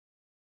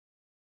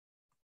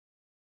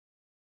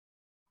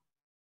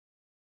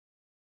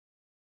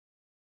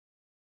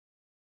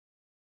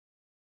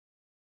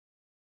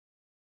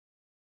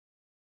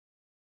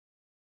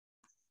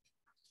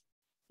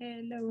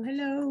Hello,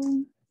 hello.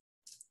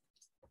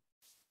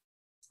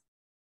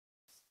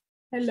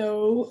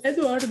 Hello,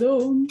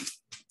 Eduardo.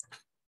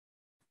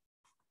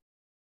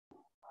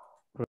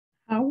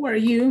 How are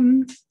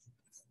you?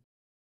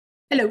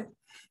 Hello.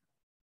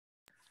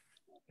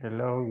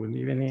 Hello, good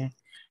evening.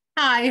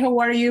 Hi, how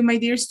are you, my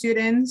dear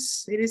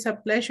students? It is a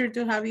pleasure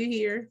to have you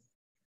here.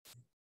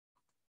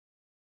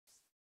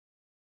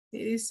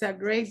 It is a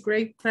great,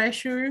 great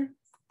pleasure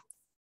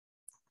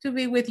to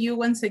be with you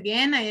once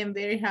again. I am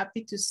very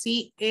happy to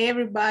see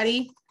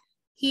everybody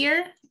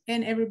here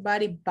and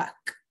everybody back.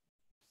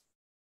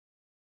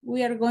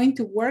 We are going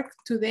to work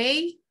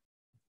today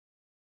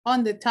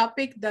on the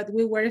topic that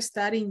we were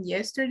studying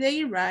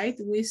yesterday, right?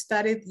 We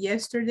started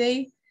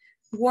yesterday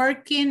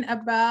working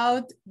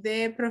about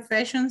the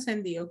professions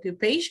and the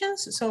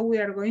occupations. So we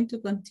are going to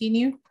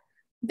continue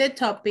the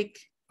topic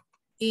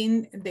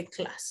in the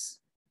class.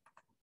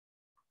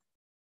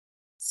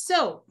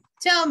 So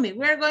tell me,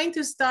 we're going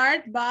to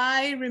start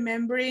by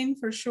remembering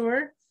for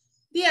sure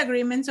the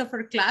agreements of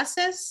our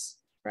classes,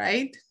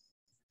 right?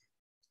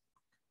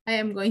 I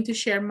am going to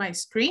share my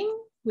screen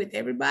with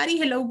everybody.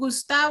 Hello,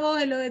 Gustavo.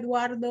 Hello,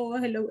 Eduardo.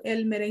 Hello,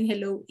 Elmer. And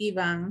hello,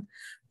 Ivan.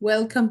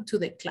 Welcome to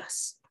the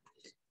class.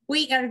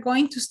 We are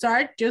going to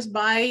start just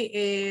by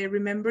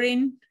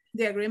remembering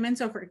the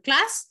agreements of our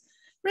class.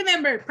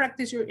 Remember,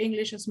 practice your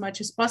English as much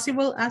as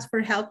possible. Ask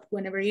for help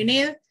whenever you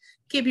need.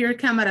 Keep your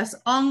cameras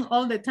on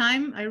all the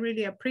time. I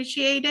really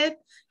appreciate it.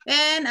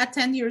 And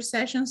attend your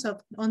sessions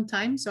on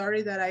time.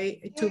 Sorry that I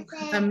took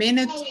a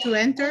minute to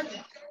enter.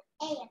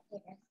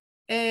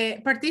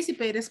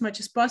 Participate as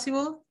much as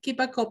possible. Keep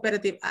a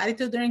cooperative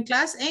attitude during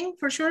class. And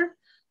for sure,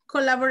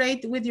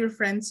 collaborate with your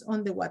friends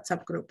on the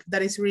WhatsApp group.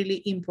 That is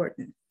really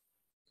important.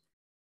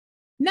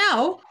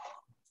 Now,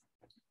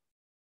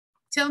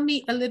 tell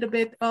me a little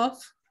bit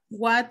of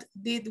what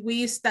did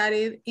we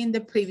study in the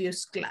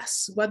previous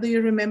class? What do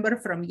you remember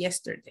from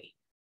yesterday?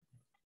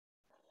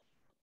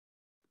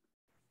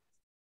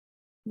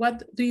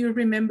 What do you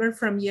remember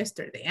from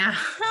yesterday?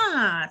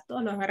 Ajá,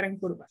 todos los agarran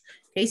curva.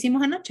 ¿Qué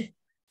hicimos anoche?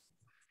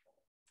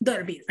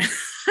 Dormir.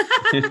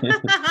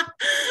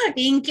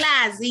 In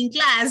class, in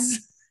class,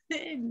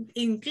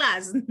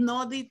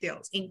 no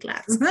details, in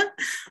class.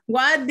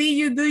 What did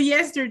you do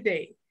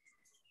yesterday?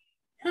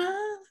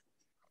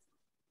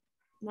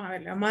 Vamos a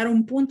ver, le vamos a dar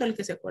un punto al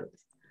que se acuerde.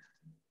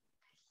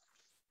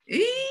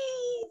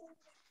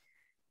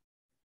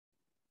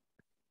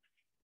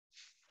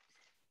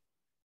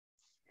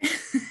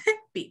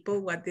 People,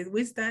 what did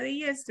we study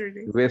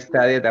yesterday? We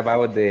studied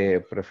about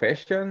the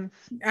professions.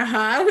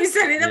 We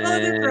studied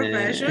about the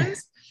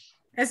professions.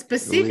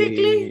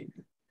 Specifically,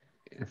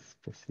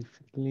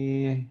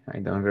 I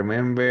don't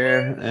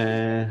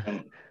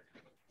remember.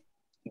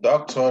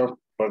 Doctor,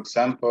 for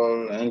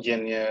example,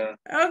 engineer.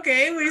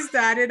 Okay, we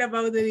studied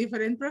about the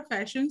different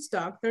professions,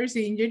 doctors,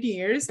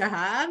 engineers.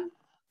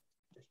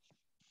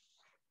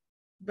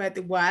 But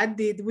what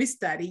did we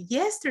study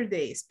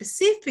yesterday?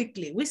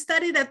 Specifically, we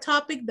studied a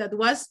topic that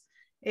was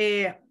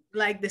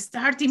like the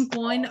starting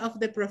point of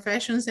the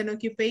professions and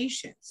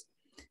occupations.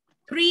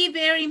 3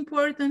 very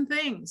important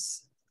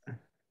things.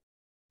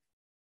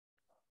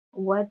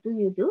 What do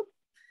you do?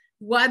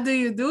 What do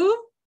you do?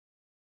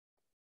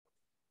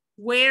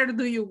 Where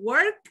do you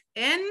work?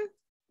 And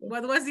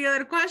what was the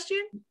other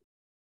question?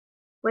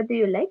 What do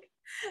you like?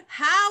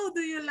 How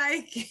do you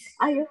like it?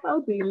 How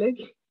do you like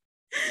it?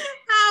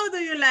 How do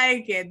you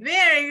like it?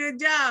 Very good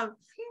job.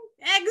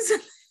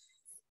 Excellent.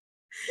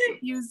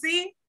 You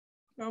see?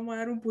 Vamos a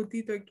dar un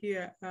puntito aquí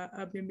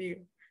a mi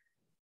amiga.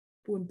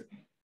 Punto.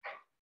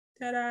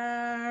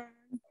 Ta-da.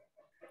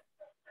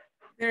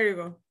 There you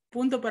go.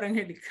 Punto para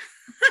Angélica.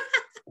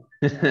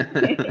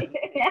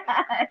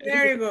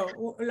 There you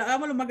go.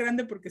 Hagámoslo más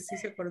grande porque sí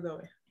se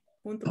acordó.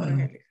 Punto para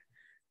Angélica.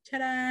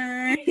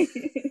 Ta-da.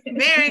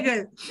 Very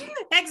good.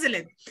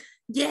 Excellent.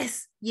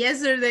 Yes,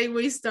 yesterday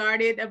we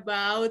started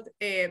about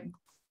the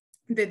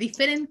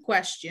different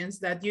questions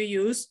that you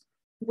use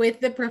with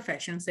the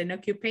professions and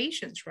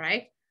occupations,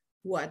 right?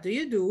 What do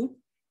you do?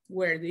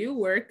 Where do you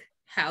work?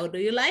 How do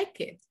you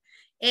like it?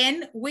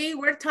 And we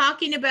were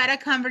talking about a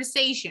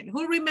conversation.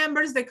 Who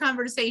remembers the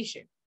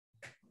conversation?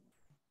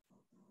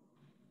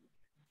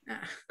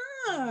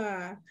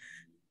 Ajá.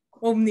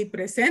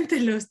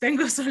 Omnipresentes, los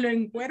tengo solo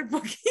en cuerpo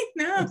aquí,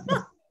 no.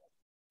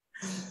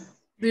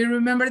 Do you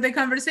remember the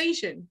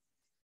conversation?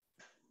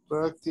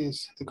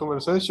 Practice the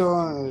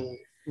conversation,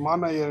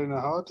 manager in a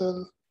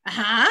hotel.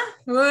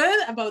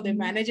 Good, about the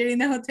manager in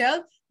the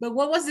hotel. But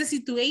what was the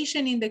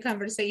situation in the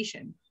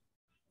conversation?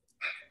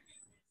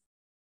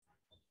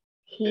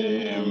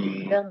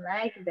 He don't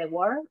like the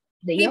work,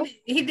 the job.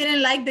 He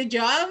didn't like the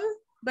job,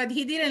 but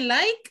he didn't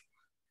like,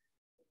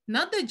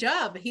 not the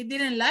job, he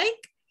didn't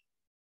like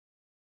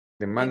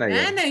The manager.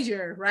 the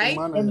manager, right?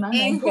 The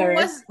manager. And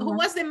who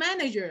was the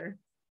manager?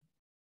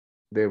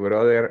 The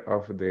brother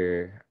of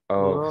the...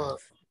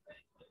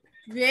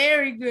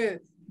 Very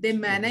good. The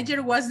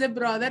manager was the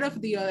brother of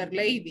the other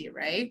lady,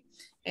 right?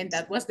 And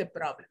that was the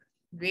problem.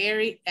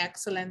 Very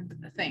excellent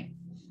thing.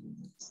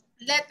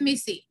 Let me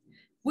see.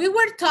 We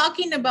were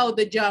talking about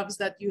the jobs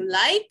that you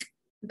like,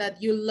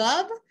 that you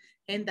love,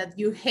 and that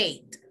you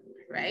hate,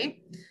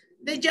 right?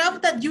 The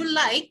job that you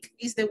like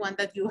is the one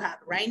that you have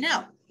right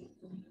now.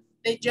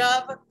 The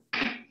job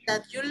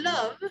that you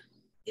love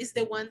is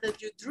the one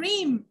that you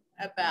dream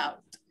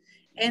about.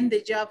 And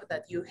the job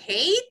that you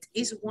hate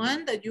is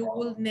one that you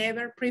will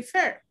never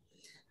prefer.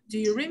 Do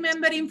you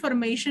remember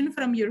information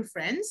from your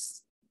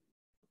friends?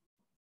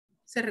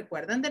 ¿Se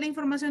recuerdan de la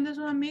información de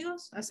sus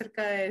amigos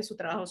acerca de su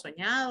trabajo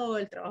soñado,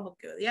 el trabajo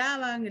que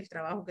odiaban, el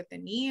trabajo que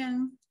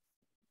tenían?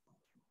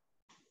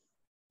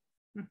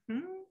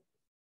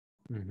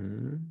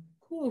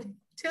 Cool.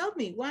 Tell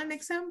me one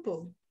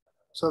example.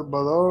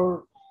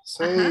 Salvador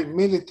say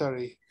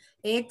military.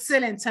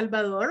 Excellent.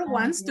 Salvador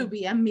wants to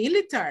be a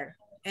military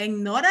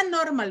and not a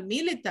normal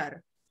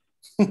military.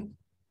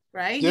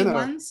 Right? General. He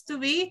wants to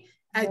be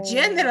a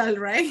general,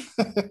 right?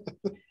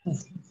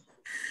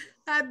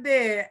 At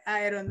the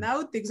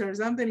aeronautics or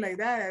something like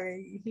that. I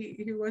mean,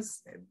 he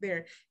was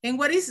there. And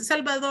what is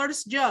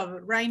Salvador's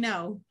job right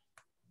now?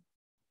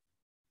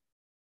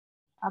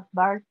 A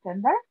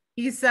bartender.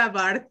 He's a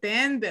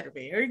bartender.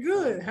 Very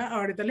good.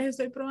 Ahorita les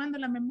estoy probando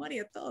la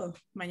memoria todo.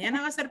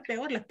 Mañana va a ser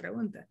peor las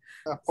preguntas.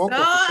 Come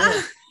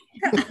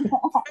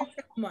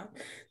on.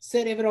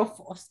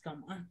 Cerebrofos,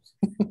 come on.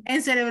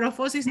 And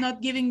Cerebrofos is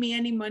not giving me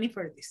any money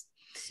for this.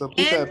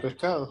 Sopita de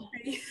pescado.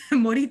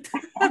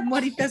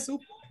 Morita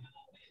soup.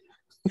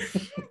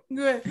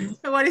 Good.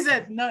 So what is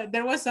that? No,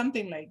 there was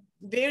something like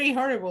very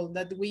horrible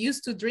that we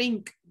used to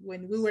drink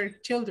when we were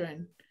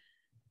children.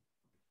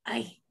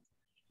 Ay,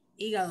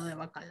 hígado de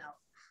bacalao.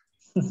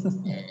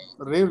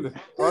 Horrible,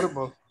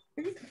 horrible.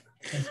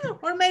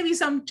 Or maybe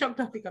some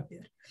chocolate pica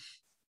piedra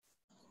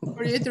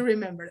for you to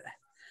remember that.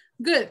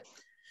 Good.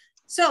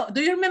 So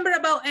do you remember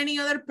about any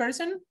other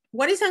person?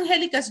 What is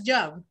Angelica's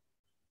job?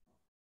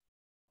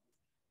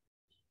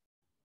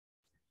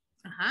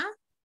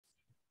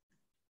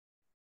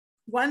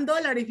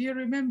 $1 if you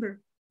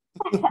remember.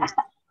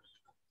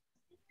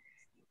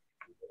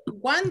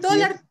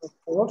 $1.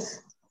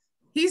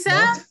 He's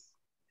a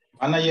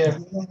Manager.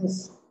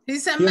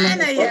 He's a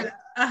manager.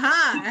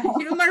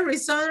 Human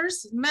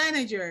resource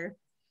manager.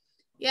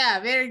 Yeah,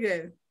 very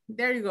good.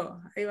 There you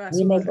go. Ahí va.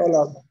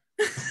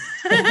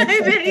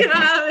 There you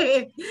have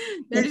it.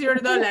 There's your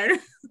 $1.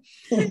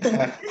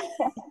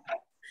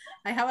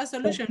 I have a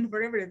solution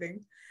for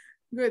everything.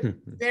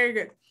 Good. Very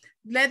good.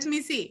 Let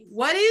me see.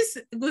 What is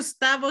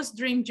Gustavo's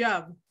dream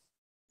job?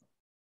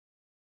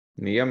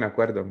 Ni yo me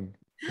acuerdo.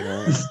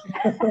 No.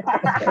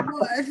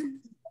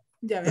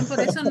 Ya ven, por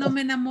eso no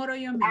me enamoro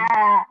yo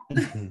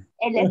mismo.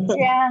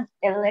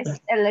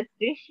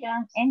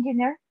 Electrician,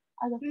 engineer.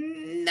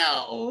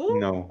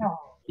 No.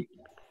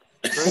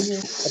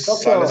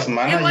 Sales He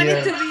wanted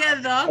manager. to be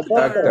a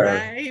doctor,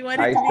 right? He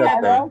wanted to be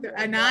a doctor,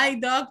 an eye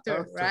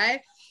doctor,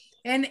 right?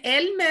 And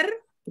Elmer,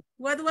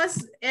 what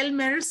was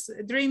Elmer's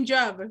dream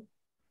job?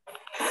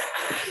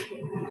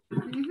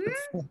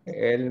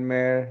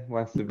 Elmer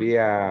wants to be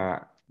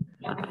a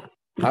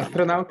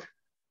astronaut.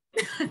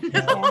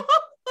 No.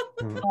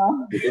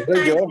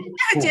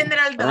 A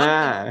general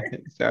doctor.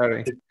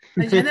 Sorry.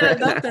 A general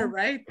doctor,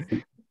 right?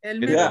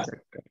 Elmer.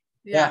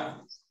 Yeah.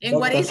 And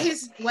what is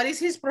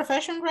his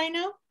profession right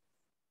now?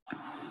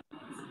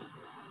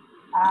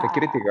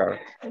 Security guard.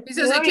 He's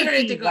a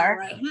security guard,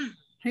 right?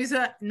 He's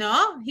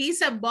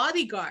a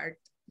bodyguard.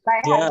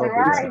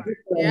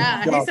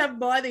 Yeah, he's a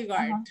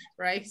bodyguard,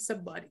 right? He's a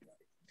bodyguard,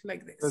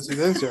 like this.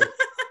 Presidential.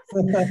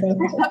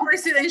 A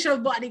presidential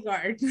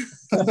bodyguard.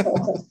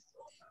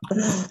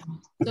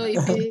 So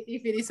if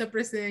it is a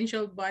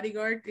presidential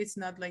bodyguard, it's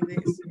not like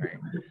this, right?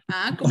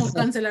 Como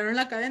cancelaron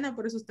la cadena,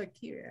 por eso está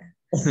aquí, ¿verdad?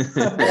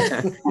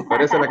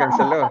 Por eso la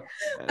canceló.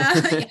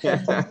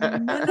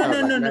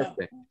 No.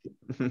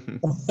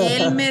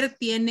 Elmer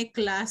tiene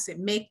clase.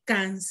 Me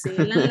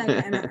cancelan la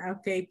cadena.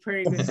 Okay,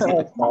 very good.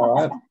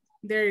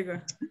 There you go.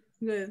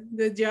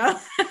 Good job.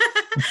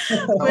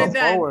 With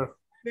that.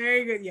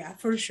 Very good. Yeah,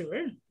 for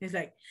sure. It's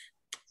like,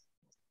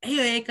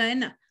 hey,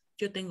 cadena.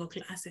 Yo tengo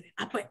clase.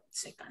 Pues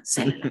se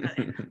cancela la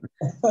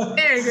cadena.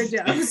 Very good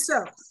job.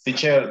 So,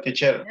 Teacher.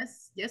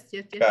 Yes.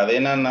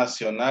 Cadena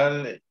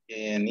nacional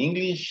in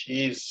English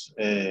is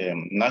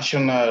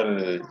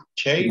national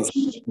chains.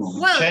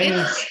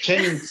 Well,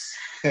 chains.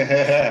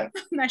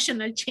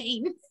 National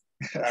chain.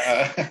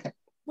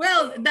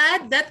 Well,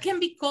 that can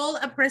be called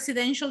a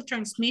presidential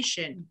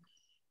transmission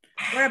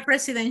or a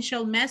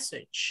presidential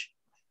message.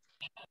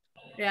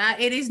 Yeah,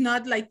 it is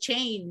not like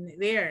chain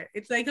there.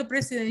 It's like a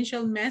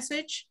presidential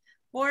message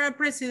or a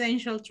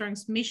presidential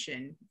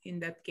transmission in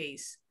that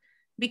case.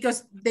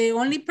 Because the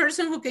only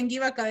person who can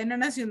give a cadena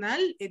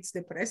nacional, it's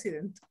the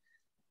president.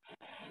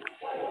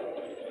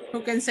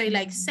 Who can say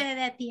like, se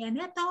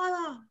detiene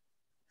todo.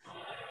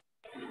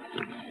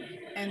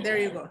 And there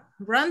you go.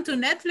 Run to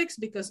Netflix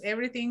because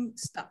everything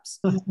stops.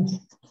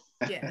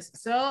 Yes,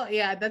 so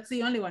yeah, that's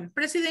the only one.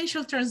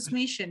 Presidential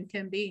transmission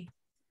can be,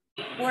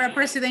 or a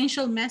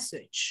presidential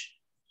message.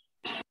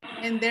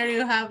 And there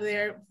you have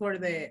there for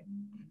the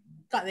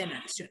cadena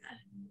nacional.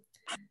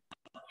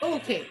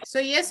 Okay, so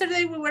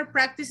yesterday we were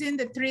practicing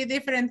the 3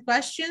 different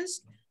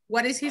questions.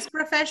 What is his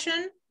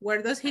profession?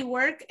 Where does he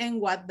work?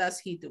 And what does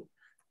he do?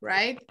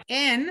 Right?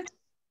 And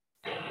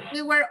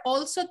we were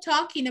also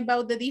talking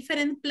about the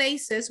different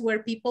places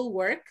where people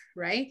work,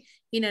 right?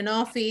 In an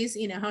office,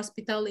 in a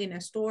hospital, in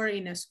a store,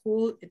 in a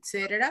school,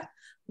 etc.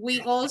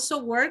 We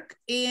also work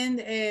in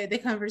the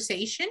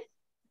conversation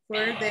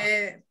for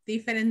the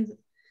different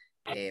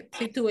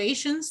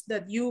situations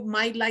that you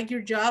might like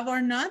your job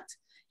or not.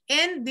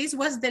 And this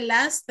was the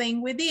last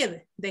thing we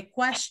did, the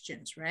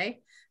questions,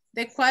 right?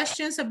 The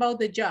questions about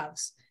the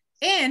jobs.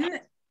 And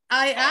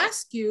I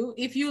ask you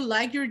if you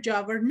like your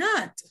job or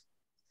not.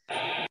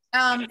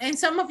 And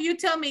some of you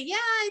tell me,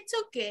 yeah, it's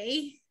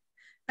okay.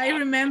 I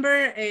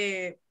remember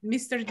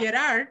Mr.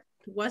 Gerard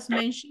was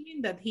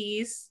mentioning that he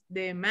is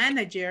the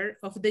manager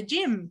of the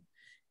gym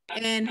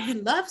and he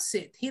loves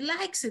it. He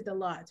likes it a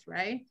lot,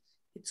 right?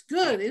 It's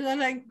good. It was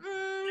like,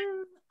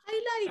 I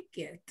like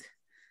it.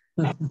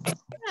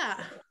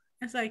 Yeah.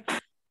 It's like,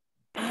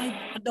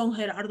 ay, don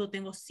Gerardo,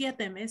 tengo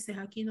 7 meses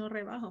aquí, no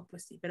rebajo.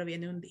 Pues sí, pero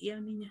viene un día,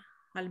 niña,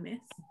 al mes.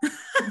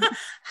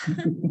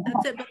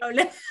 That's the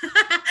problem.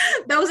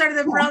 Those are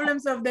the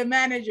problems of the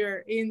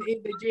manager in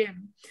the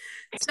gym.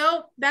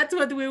 So that's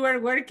what we were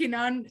working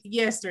on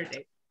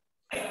yesterday.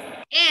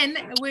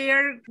 And we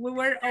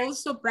were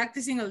also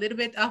practicing a little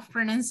bit of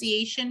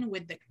pronunciation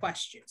with the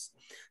questions.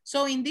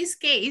 So in this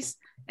case,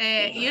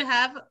 you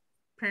have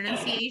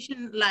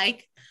pronunciation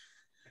like,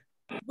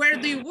 where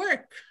do you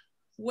work?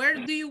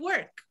 Where do you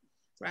work?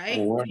 Right?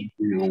 Where do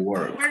you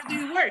work? Where do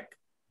you work?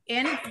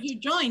 And you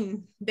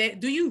join the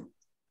do you.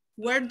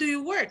 Where do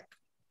you work?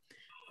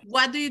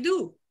 What do you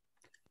do?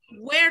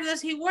 Where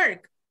does he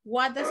work?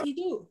 What does he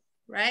do?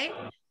 Right?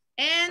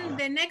 And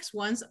the next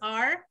ones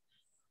are,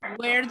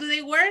 where do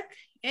they work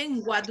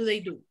and what do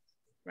they do?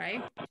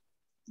 Right?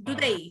 Do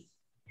they?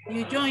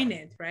 You join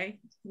it, right?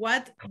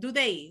 What do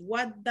they?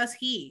 What does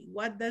he?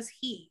 What does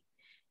he?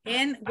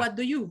 And what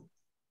do you?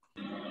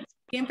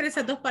 Siempre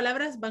esas dos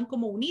palabras van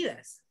como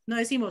unidas. No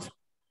decimos,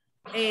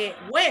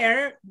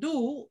 where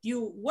do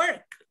you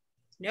work?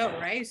 No,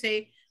 right? You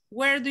say,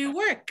 where do you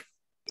work?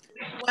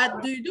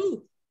 What do you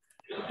do?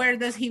 Where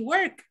does he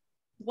work?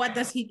 What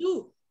does he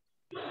do?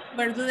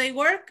 Where do they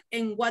work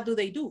and what do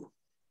they do?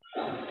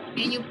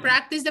 Can you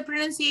practice the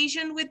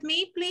pronunciation with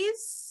me,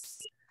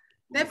 please?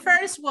 The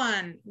first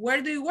one,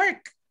 where do you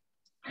work?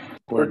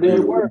 Where do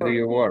you work?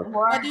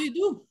 What do you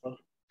do?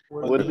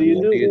 What do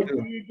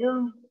you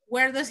do?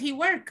 Where does he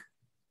work?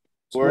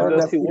 Where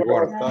does he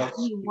work?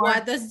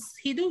 What does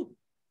he do?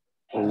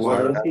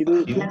 What does he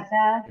do?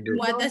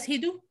 What does he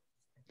do?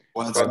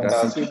 What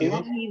does he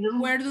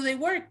do? Where do they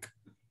work?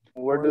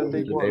 Where do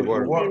they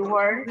work?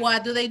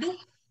 What do they do?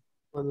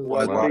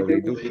 What do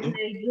they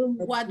do?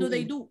 What do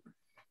they do?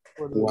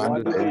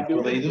 What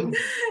do they do?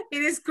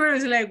 It is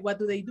curious, like, what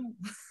do they do?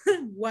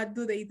 What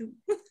do they do?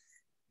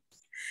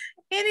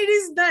 And it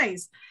is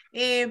nice.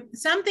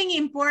 Something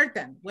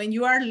important when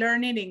you are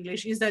learning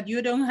English is that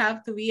you don't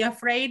have to be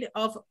afraid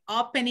of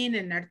opening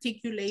and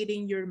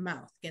articulating your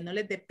mouth. Que no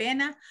les dé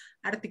pena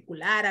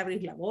articular,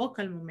 abrir la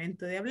boca al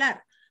momento de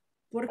hablar.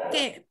 ¿Por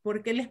qué?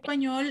 Porque el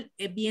español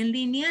es bien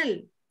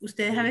lineal.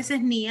 Ustedes a veces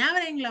ni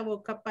abren la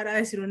boca para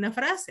decir una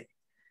frase.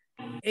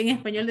 En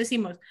español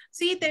decimos,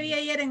 sí, te vi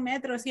ayer en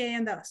metro, sí, ahí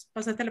andabas,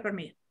 pasaste la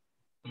permilla.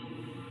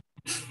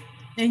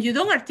 And you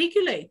don't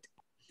articulate.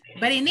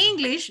 But in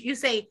English, you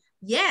say,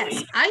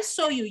 yes, I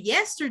saw you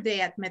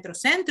yesterday at Metro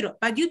Centro,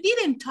 but you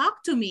didn't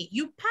talk to me.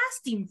 You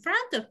passed in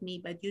front of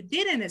me, but you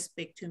didn't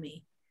speak to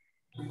me.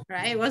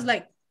 Right? It was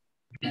like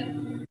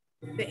the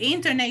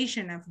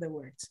intonation of the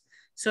words.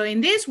 So in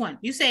this one,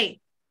 you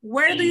say,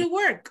 where do you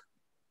work?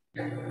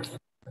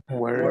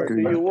 Where do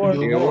you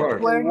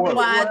work?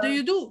 What do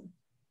you do?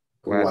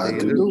 What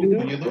do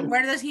you do?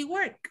 Where does he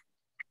work?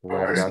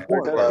 Where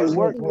does he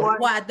work?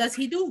 What does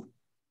he do?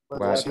 What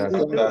does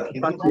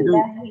he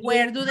do?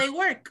 Where do they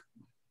work?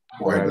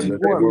 Where do they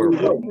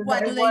work?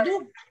 What do they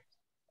do?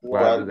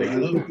 What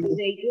do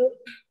they do?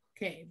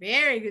 Okay,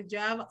 very good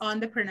job on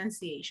the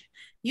pronunciation.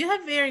 You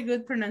have very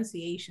good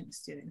pronunciation,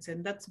 students,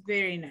 and that's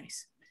very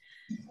nice.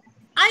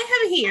 I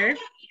have here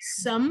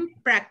some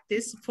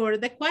practice for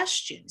the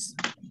questions.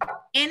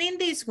 And in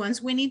these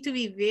ones, we need to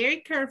be very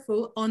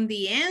careful on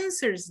the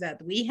answers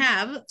that we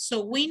have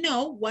so we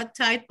know what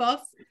type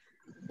of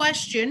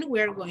question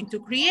we're going to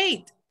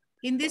create.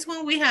 In this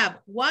one, we have,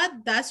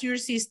 what does your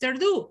sister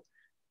do?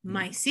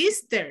 My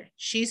sister,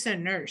 she's a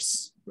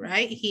nurse,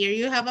 right? Here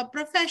you have a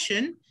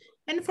profession.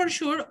 And for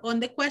sure, on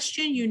the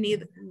question, you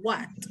need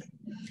what?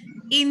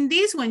 In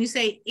this one, you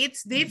say,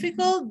 it's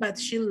difficult, but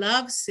she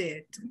loves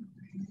it.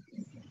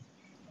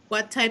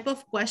 What type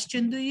of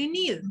question do you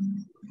need?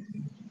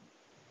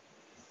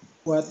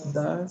 What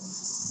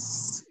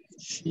does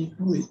she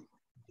do?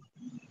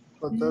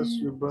 What does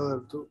your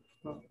brother do?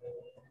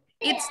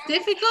 It's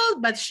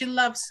difficult, but she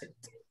loves it.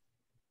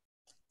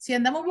 Si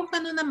andamos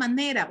buscando una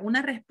manera,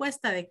 una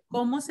respuesta de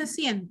cómo se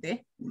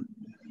siente,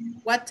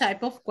 what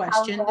type of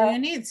question do you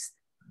need?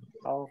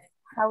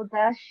 How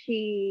does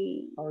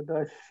she?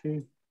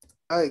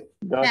 Like,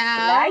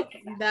 How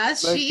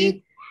does like she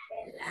it.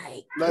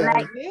 like?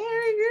 Very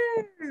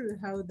good.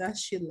 How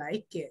does she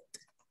like it?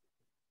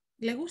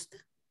 ¿Le gusta?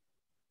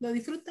 ¿Lo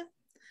disfruta?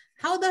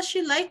 How does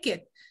she like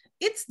it?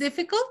 It's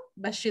difficult,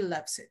 but she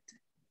loves it.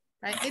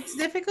 Right? It's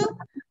difficult,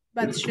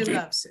 but she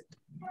loves it.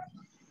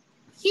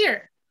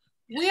 Here,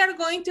 we are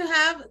going to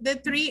have the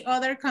three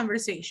other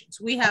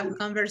conversations. We have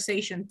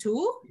conversation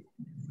 2,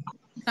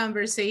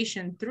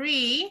 conversation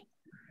 3,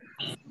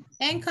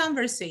 and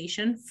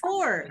conversation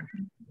 4.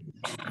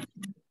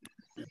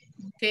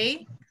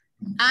 Okay.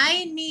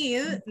 I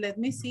need, let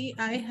me see,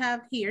 I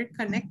have here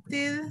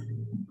connected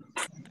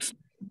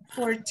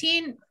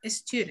 14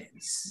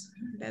 students.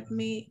 Let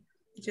me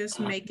just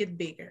make it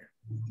bigger.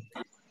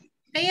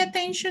 Pay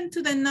attention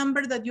to the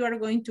number that you are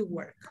going to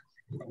work.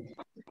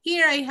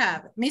 Here I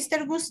have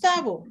Mr.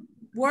 Gustavo,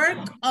 work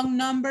on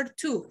number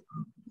 2.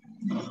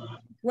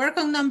 Work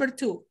on number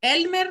 2.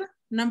 Elmer,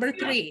 number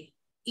 3.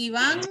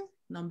 Ivan,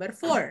 number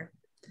 4.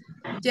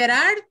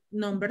 Gerard,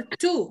 number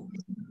 2.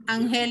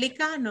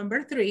 Angelica,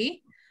 number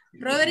 3.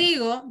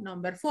 Rodrigo,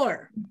 number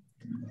 4.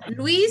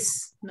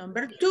 Luis,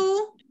 number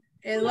 2.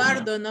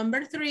 Eduardo,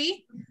 number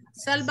 3.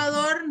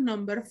 Salvador,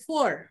 number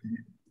 4.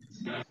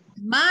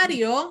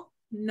 Mario,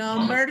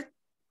 number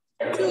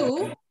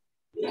 2.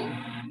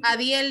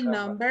 Adiel,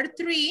 number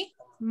 3.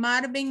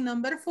 Marvin,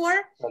 number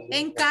 4.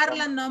 And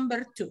Carla,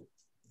 number 2.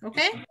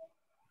 Okay?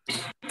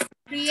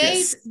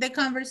 Create the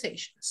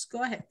conversations.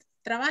 Go ahead.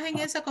 Trabaja en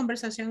esa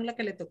conversación la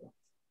que le tocó.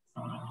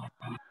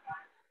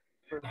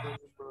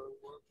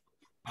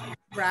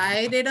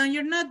 Write it on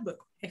your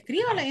notebook.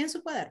 Escríbala ahí en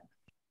su cuaderno.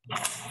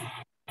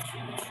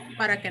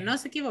 Para que no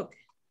se equivoque.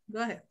 Go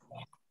ahead.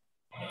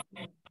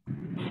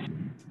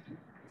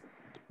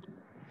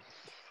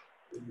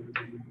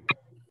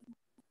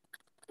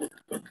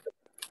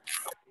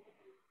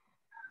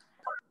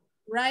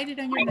 Write it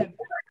on your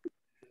notebook.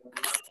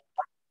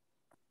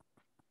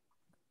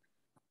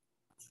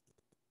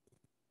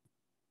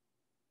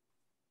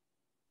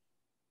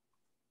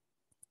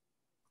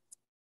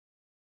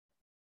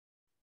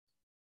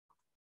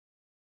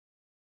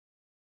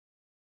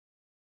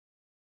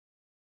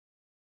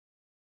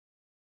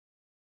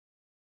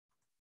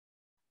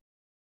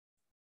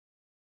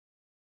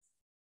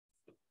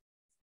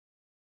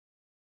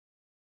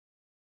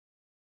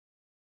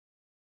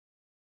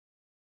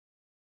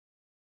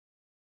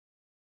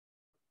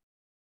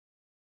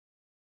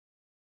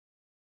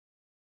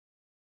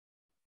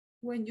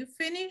 When you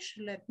finish,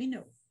 let me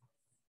know.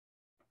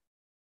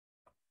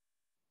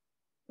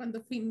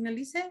 Cuando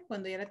finalice,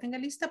 cuando ya la tenga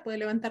lista, puede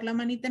levantar la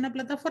manita en la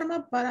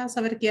plataforma para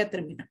saber que ya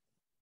termina.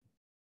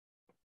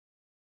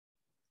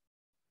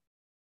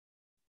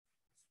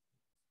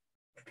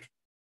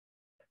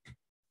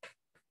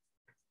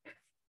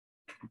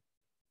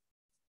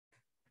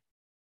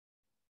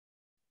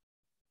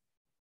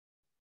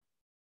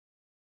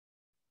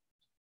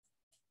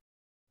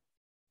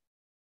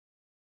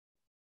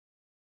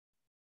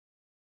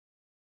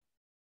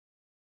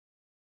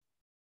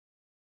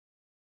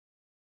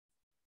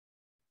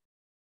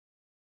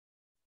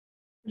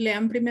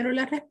 Lean primero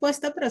la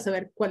respuesta para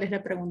saber cuál es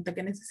la pregunta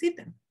que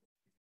necesitan.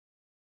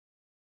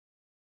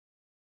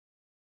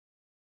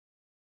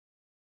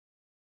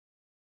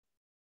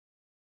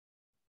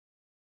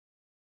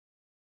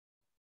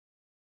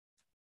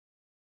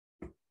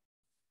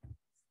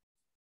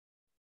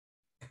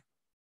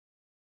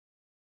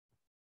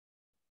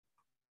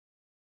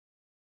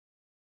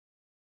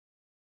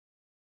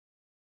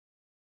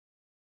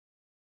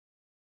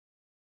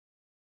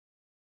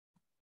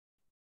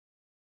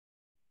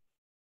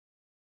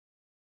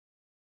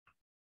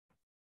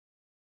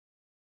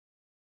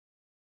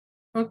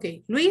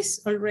 Okay, Luis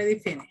already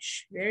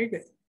finished. Very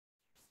good.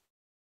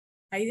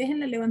 Ahí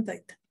déjenla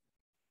levantadita.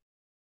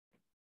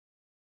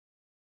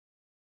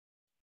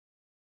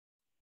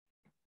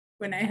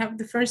 When I have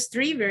the first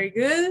 3, very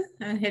good.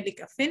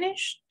 Angelica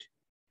finished.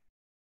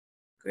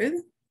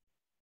 Good.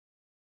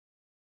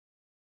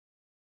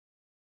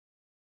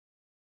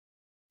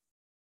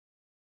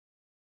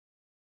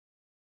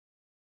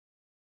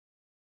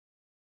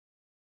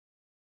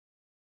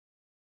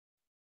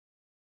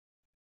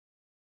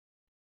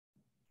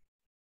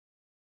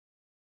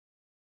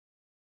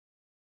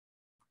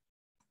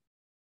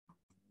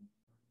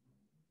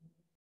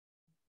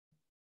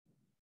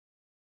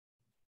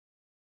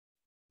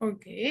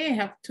 Okay, I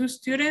have 2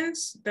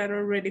 students that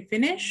already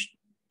finished.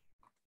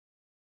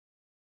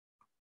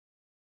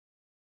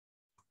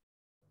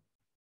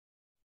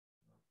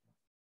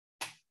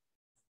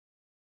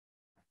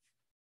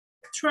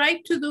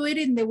 Try to do it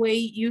in the way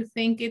you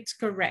think it's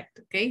correct,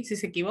 okay? Si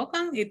se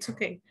equivocan, it's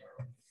okay.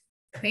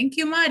 Thank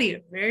you,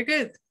 Mario. Very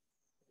good.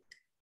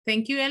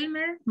 Thank you,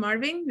 Elmer.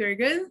 Marvin, very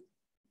good.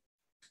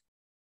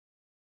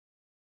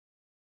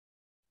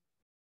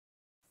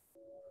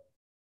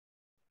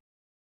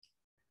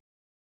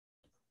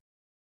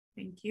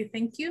 Thank you,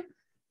 thank you.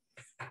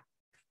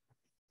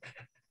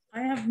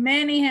 I have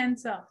many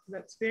hands up.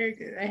 That's very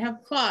good. I have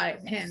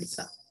 5 hands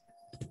up.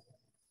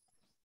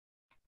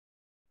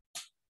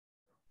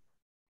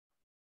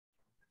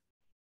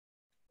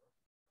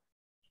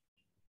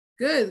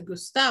 Good,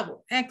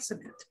 Gustavo.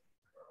 Excellent.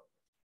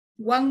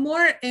 One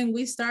more and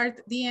we start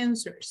the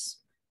answers.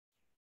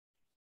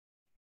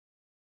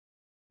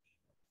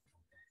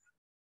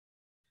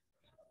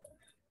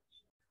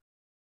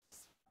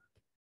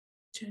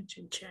 Chan,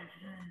 chan, chan.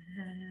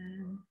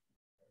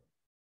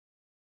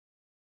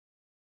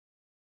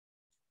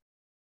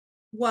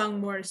 One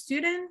more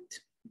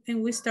student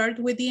and we start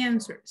with the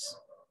answers.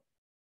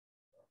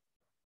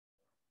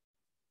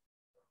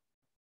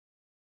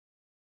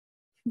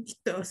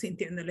 Todos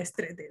sintiendo el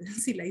estrés de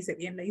si la hice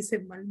bien, la hice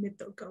mal, me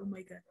toca, oh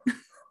my God.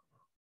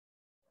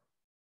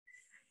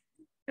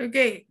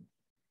 Okay,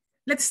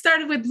 let's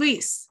start with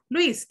Luis.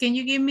 Luis, can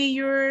you give me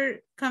your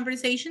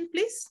conversation,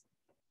 please?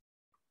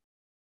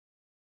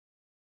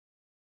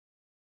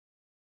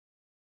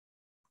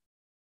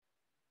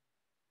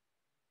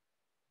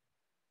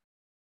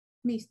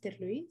 Mr.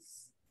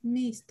 Luis,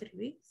 Mr.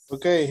 Luis.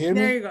 Okay, hear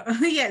There me? you go.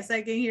 Yes,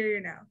 I can hear you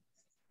now.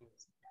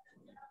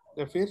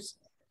 The first,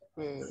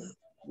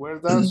 where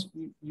does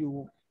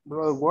your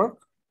brother work?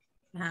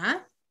 Uh-huh.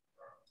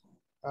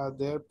 At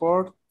the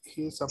airport,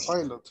 he's a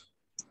pilot.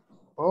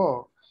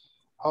 Oh,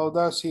 how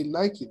does he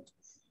like it?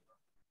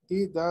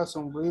 He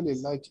doesn't really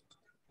like it.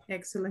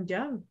 Excellent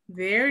job.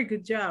 Very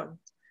good job.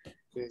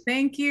 Okay.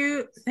 Thank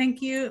you,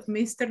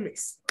 Mr.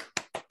 Luis.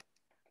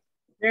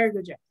 Very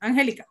good job.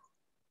 Angelica.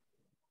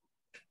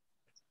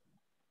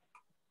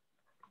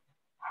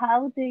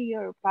 How do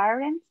your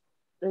parents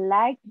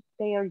like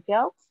their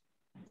jobs?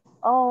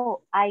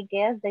 Oh, I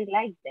guess they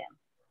like them.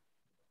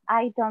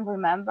 I don't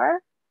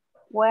remember.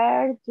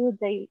 Where do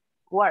they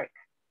work?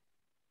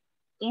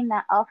 In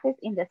an office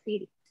in the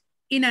city.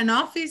 In an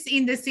office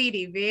in the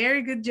city.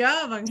 Very good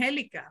job,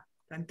 Angelica.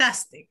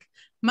 Fantastic.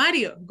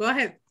 Mario, go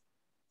ahead.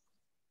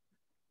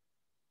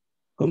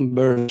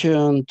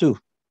 Conversion 2.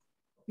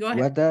 Go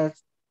ahead.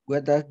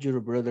 What does your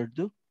brother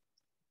do?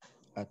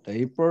 At the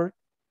airport,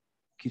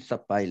 he's a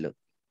pilot.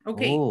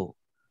 Okay. Oh,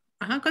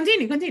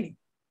 Continue.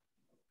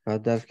 how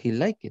does he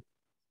like it?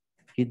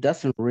 He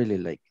doesn't really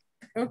like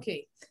it.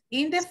 Okay.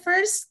 In the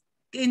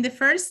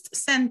first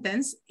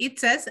sentence, it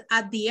says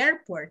at the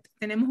airport.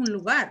 Tenemos un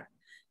lugar.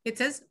 It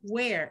says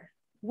where.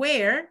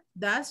 Where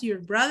does your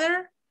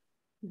brother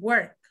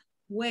work?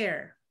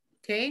 Where?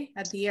 Okay,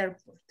 at the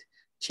airport.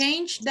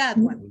 Change that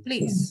one,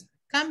 please.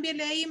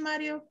 Cámbiale ahí,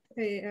 Mario.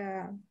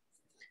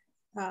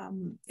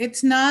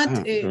 It's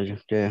not.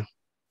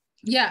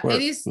 Yeah, Where?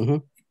 it is.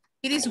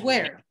 It is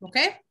where.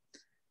 Okay.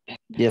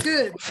 Yes.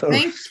 Good.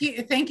 Sorry.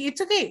 Thank you.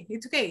 It's okay.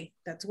 It's okay.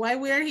 That's why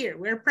we are here.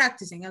 We're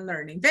practicing and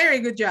learning. Very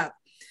good job.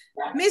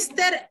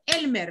 Mr.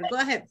 Elmer, go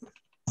ahead.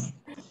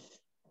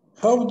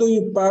 How do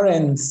your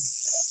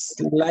parents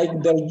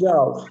like their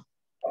job?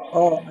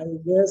 Oh, I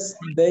guess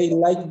they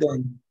like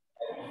them.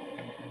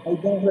 I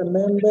don't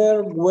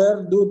remember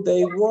where do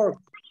they work.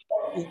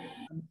 In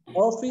an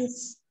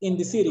office in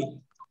the city.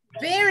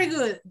 Very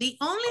good. The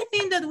only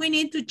thing that we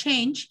need to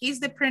change is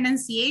the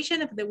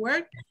pronunciation of the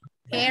word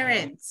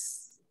parents.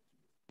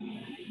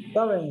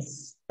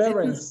 Parents.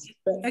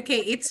 Okay,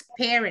 it's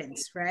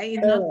parents, right?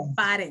 It's not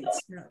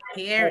parents, no,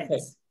 parents.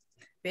 Okay.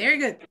 Very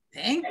good.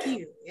 Thank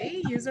you.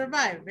 Hey, you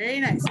survived. Very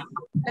nice.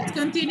 Let's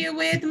continue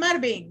with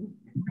Marvin.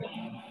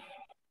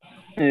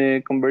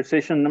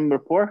 Conversation number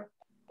 4.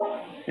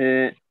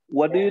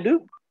 What do you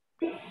do?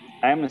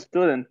 I'm a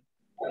student.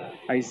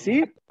 I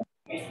see.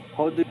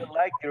 How do you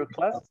like your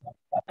class?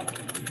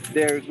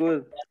 They're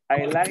good.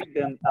 I like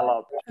them a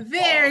lot.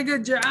 Very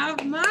good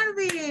job,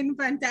 Marvin.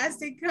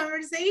 Fantastic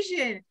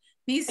conversation.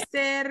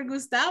 Mr.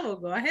 Gustavo,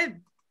 go ahead.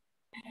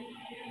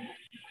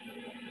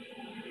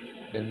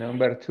 The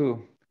number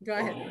 2. Go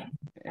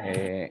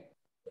ahead.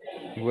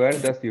 Where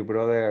does your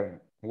brother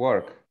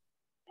work?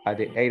 At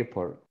the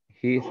airport.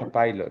 He is a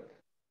pilot.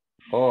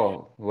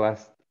 Oh, what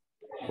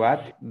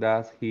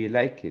does he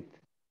like it?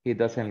 He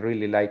doesn't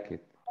really like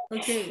it.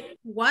 Okay,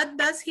 what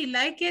does he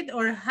like it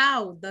or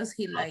how does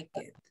he like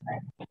it?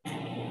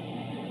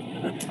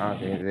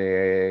 Okay,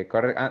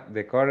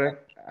 the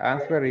correct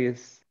answer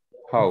is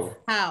how.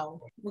 How,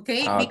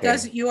 okay,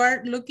 because you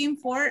are looking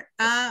for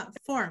a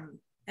form,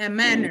 a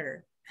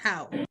manner,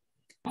 how.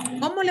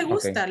 ¿Cómo le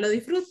gusta? Lo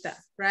disfruta,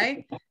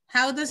 right?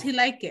 How does he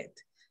like it?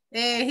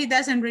 He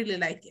doesn't really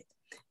like it.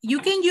 You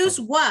can use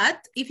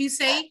what if you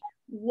say,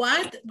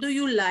 what do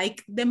you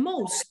like the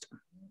most?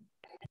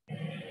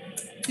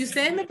 Si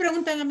ustedes me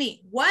preguntan a mí,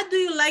 what do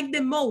you like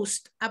the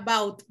most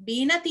about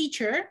being a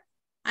teacher?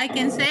 I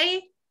can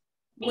say,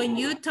 when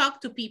you talk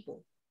to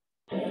people,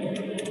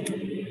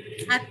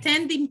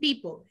 attending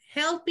people,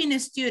 helping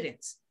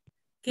students.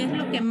 ¿Qué es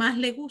lo que más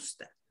le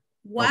gusta?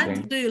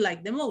 What do you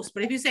like the most?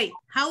 But if you say,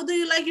 how do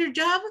you like your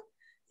job?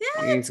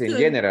 Yeah, it's in good.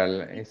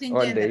 general. It's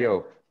all the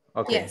job.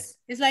 Okay. Yes,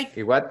 it's like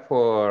what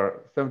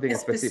for something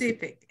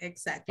specific.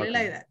 Exactly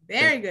like that.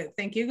 Very good.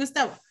 Thank you,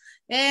 Gustavo.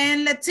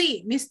 And let's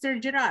see, Mr.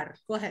 Gerard,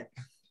 go ahead.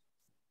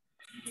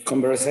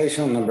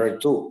 Conversation number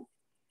 2.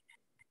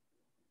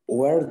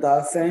 Where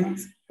doesn't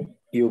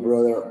your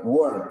brother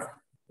work?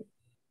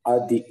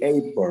 At the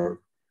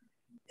airport.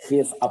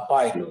 He's a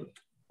pilot.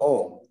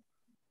 Oh,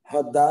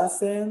 how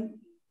doesn't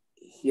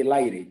he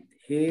like it?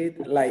 he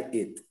like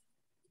it.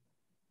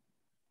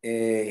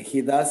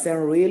 He doesn't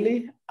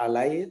really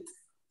like it.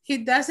 He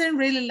doesn't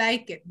really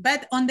like it.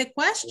 But on the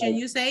question,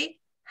 you say,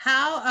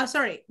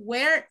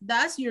 where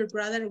does your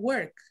brother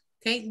work?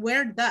 Okay,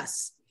 where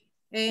does?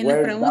 En las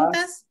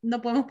preguntas no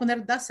podemos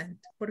poner doesn't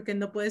porque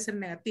no puede ser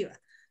negativa.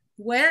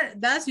 Where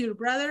does your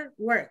brother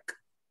work?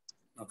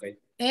 Okay.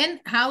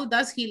 And how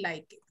does he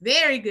like it?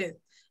 Very good.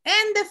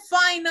 And the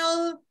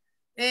final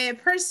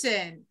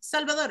person,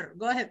 Salvador,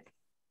 go ahead.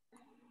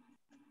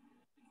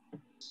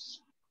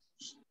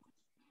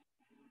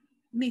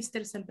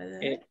 Mr.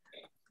 Salvador,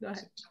 go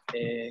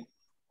ahead.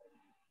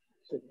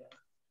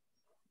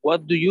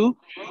 What do you?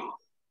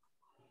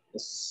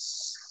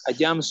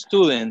 I am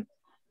student.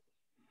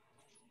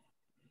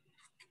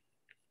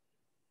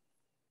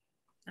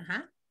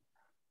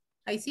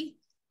 I see.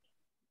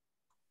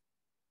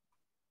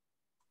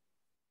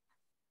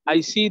 I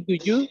see, do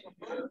you?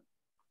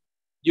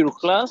 Your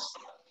class?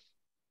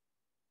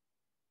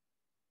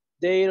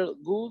 They're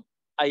good.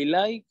 I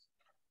like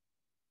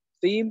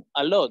them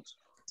a lot.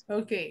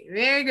 Okay,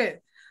 very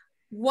good.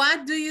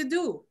 What do you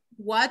do?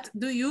 What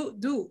do you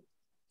do?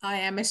 I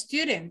am a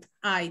student.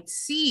 I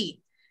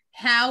see.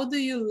 How do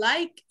you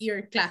like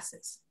your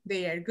classes?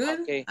 They are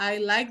good. Okay. I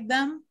like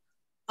them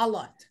a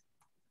lot.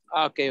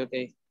 Okay,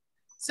 okay.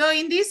 So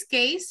in this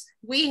case,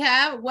 we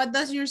have, what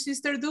does your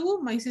sister do?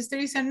 My sister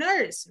is a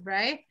nurse,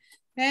 right?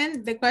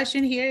 And the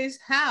question here is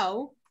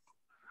how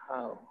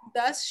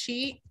does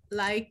she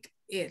like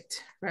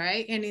it,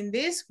 right? And in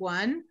this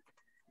one,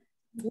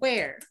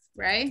 where,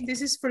 right?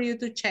 This is for you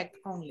to check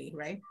only,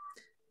 right?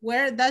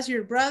 Where does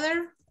your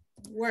brother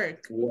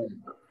work?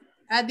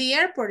 At the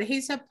airport,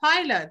 he's a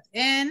pilot.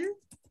 And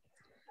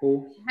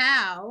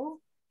how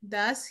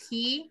does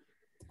he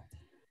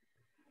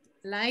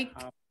like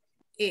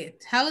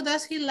it? How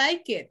does he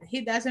like it?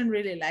 He doesn't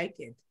really like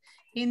it.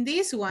 In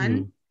this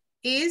one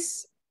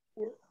is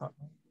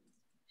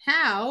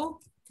how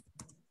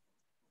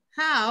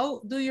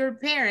do your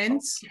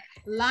parents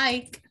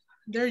like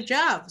their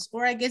jobs?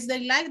 Or I guess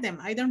they like them.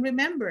 I don't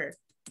remember.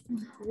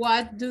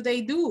 What do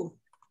they do?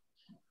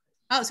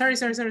 Oh, sorry.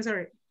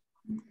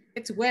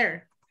 It's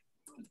where.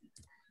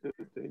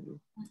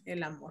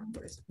 El amor,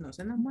 por eso no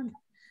se enamoran.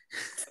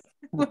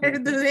 Where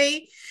do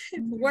they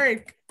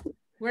work?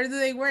 Where do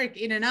they work?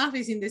 In an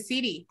office in the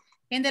city.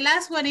 And the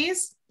last one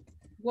is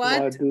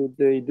what do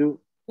they do?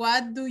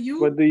 What do you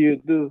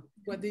do?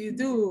 What do you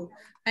do?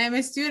 I am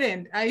a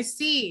student. I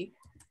see.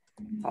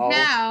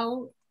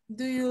 How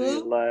do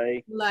you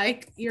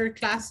like your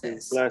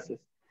classes?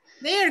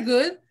 They are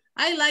good.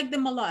 I like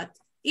them a lot.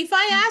 If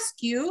I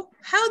ask you,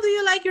 how do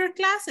you like your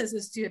classes,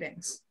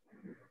 students?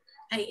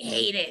 I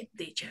hate it,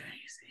 teacher.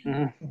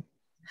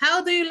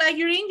 How do you like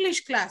your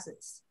English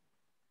classes?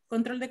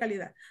 Control de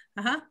calidad.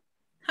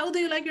 How do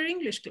you like your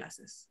English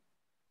classes?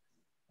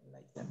 I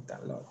like them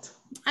a lot.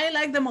 I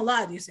like them a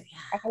lot, you say.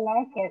 I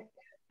like it.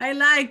 I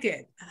like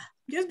it.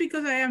 Just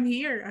because I am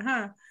here.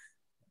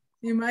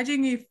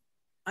 Imagine if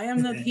I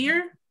am not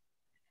here.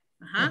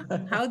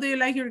 How do you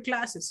like your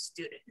classes,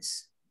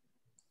 students?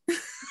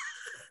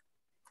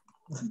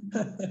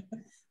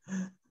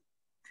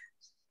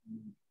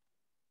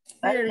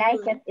 I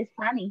like it. It's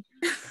funny.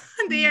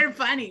 They are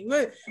funny.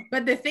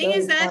 But the thing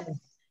is that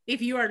if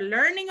you are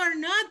learning or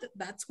not,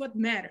 that's what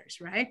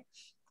matters, right?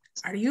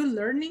 Are you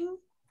learning?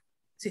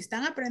 Si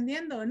están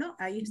aprendiendo o no,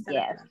 ahí está.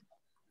 Yes.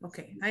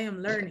 Okay, I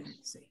am learning.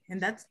 Sí.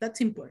 And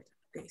that's important.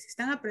 Okay, si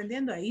están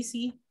aprendiendo, ahí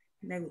sí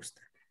me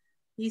gusta.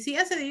 Y si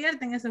ya se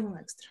divierten, eso es un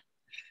extra.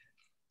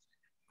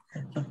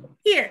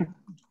 Here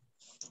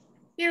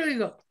we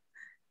go.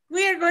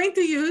 We are going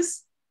to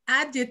use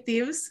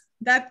adjectives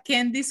that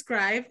can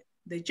describe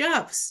the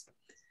jobs.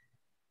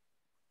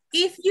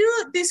 If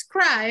you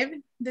describe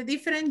the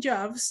different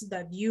jobs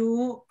that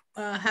you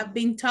have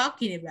been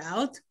talking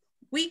about,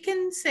 we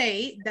can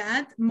say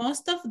that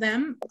most of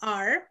them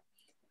are,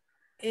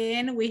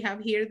 and we have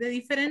here the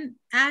different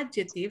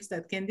adjectives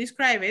that can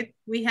describe it.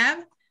 We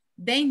have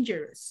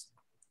dangerous,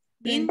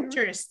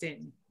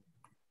 interesting,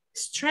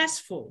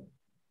 stressful,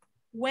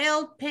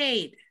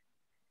 well-paid,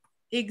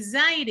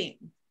 exciting,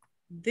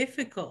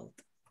 difficult,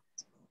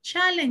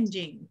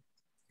 challenging,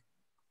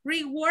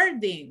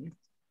 rewarding,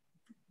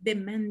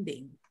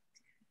 demanding,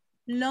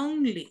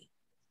 lonely,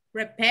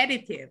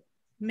 repetitive,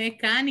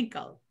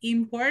 mechanical,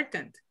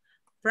 important,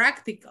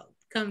 practical,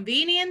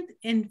 convenient,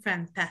 and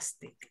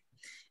fantastic.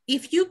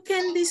 If you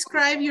can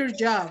describe your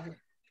job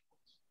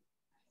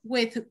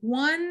with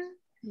one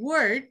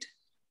word,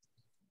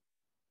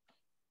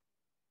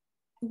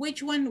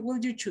 which one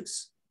would you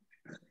choose?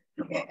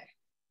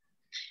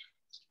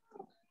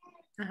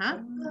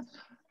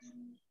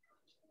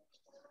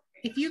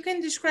 If you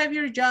can describe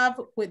your job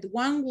with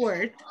one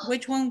word,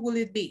 which one will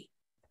it be?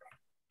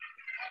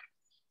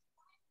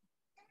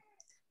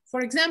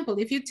 For example,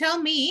 if you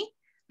tell me,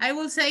 I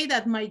will say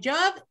that my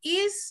job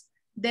is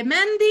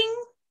demanding,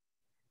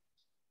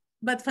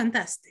 but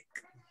fantastic.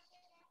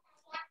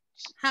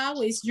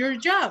 How is your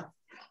job?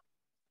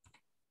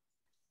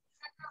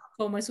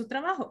 ¿Cómo es su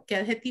trabajo? ¿Qué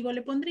adjetivo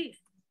le pondría?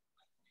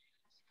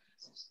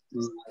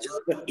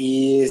 Job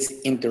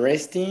is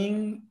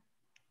interesting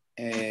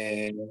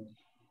and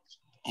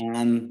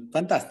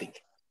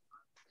fantastic.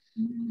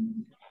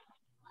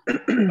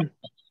 In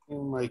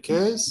my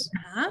case,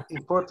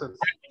 important.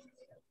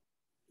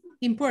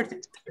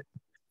 Important.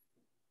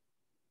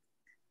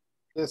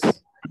 Yes.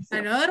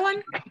 Another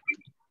one?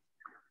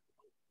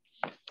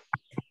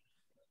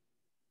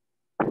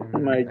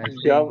 My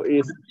job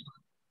is,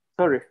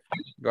 sorry.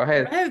 Go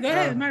ahead. Go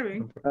ahead,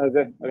 Marvin.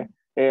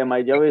 Okay.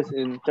 My job is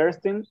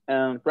interesting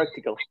and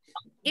practical.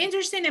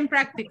 Interesting and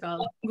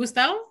practical.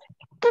 Gustavo?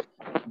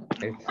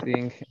 I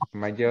think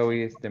my job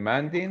is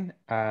demanding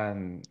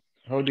and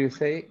how do you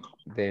say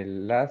the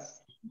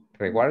last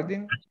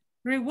rewarding?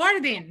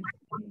 Rewarding.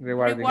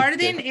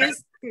 Rewarding,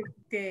 es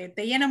que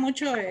te llena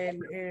mucho el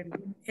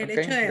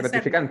hecho de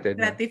gratificante. hacerlo.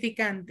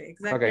 Gratificante,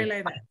 exactly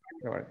like that.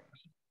 Rewarding.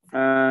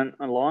 And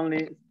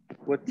lonely,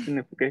 what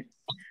significa?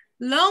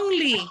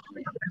 Lonely.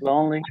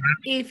 Lonely.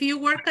 If you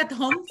work at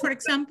home, for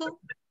example.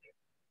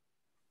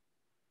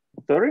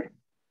 Sorry?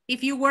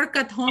 If you work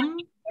at home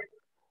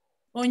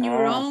on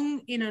your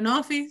own in an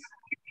office.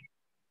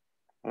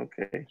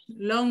 Okay.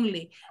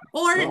 Lonely.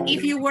 Or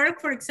if you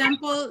work, for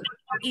example,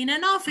 in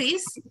an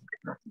office,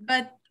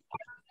 but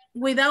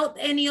without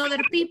any other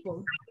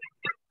people.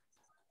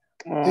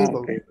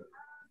 Okay.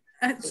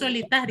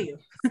 Solitario.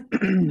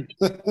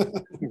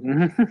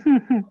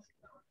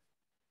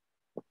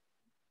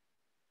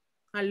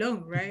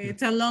 Alone, right?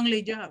 It's a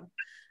lonely job.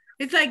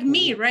 It's like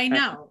me right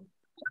now.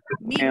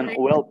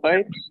 Well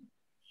paid?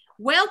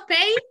 Well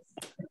paid?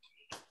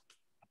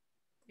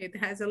 It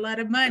has a lot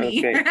of money.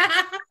 Okay.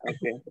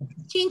 Okay.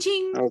 Ching,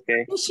 ching.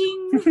 Okay.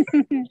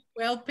 Ching.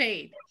 Well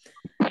paid.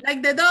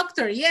 Like the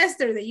doctor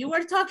yesterday. You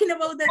were talking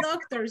about the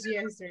doctors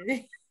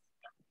yesterday.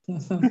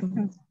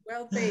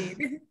 Well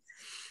paid.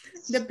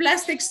 The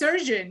plastic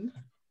surgeon.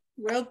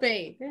 Well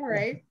paid,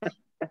 right?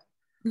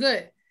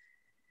 Good.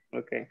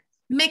 Okay.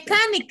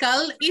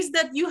 Mechanical is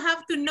that you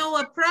have to know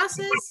a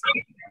process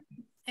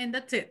and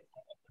that's it,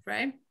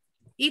 right?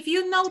 If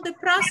you know the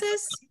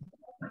process,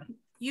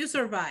 you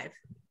survive.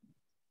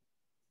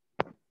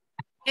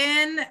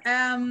 And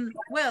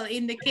well,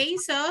 in the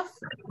case of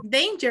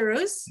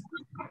dangerous,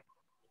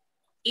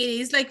 it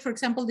is like, for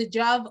example, the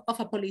job of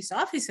a police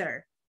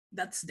officer.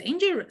 That's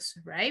dangerous,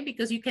 right?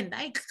 Because you can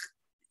die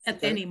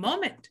at any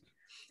moment.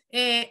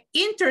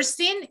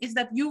 Interesting is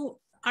that you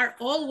are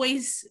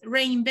always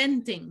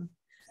reinventing,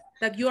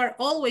 that you are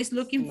always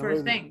looking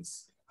for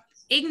things.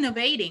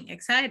 Innovating,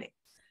 exciting.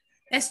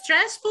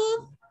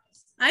 Stressful,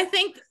 I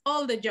think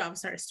all the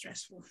jobs are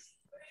stressful.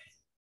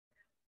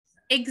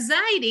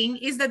 Exciting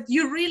is that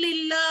you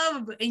really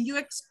love and you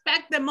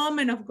expect the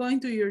moment of going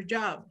to your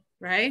job,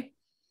 right?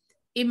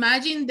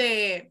 Imagine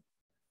the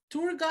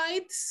tour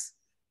guides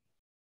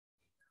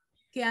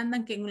que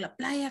andan que en la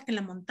playa, que en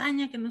la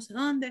montaña, que no sé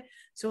dónde.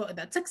 So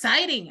that's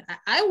exciting.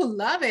 I would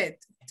love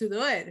it to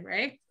do it,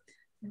 right?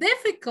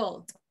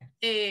 Difficult,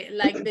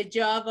 like the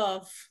job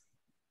of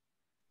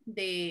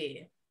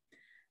the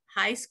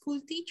high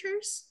school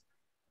teachers,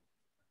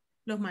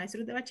 los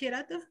maestros de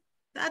bachillerato.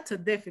 That's a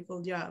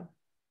difficult job.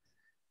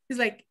 It's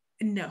like,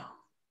 no,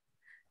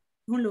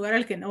 un lugar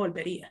al que no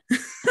volvería.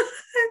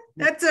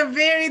 That's a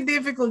very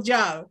difficult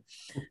job.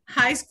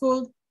 High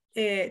school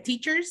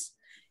teachers,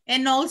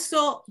 and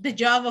also the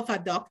job of a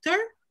doctor,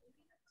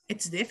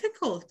 it's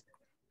difficult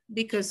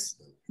because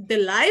the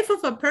life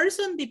of a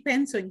person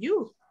depends on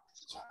you.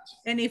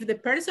 And if the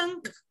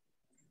person,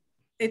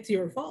 it's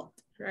your fault,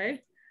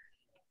 right?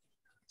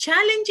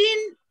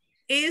 Challenging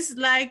is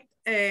like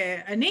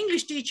an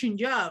English teaching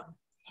job.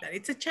 That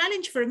it's a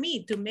challenge for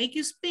me to make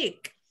you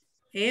speak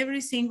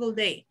every single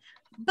day,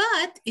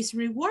 but it's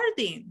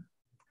rewarding,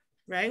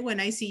 right? When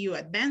I see you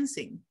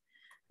advancing.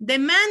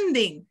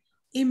 Demanding,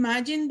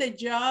 imagine the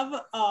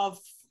job of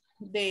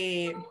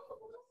the,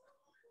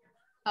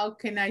 how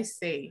can I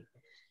say?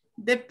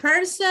 The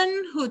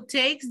person who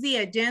takes the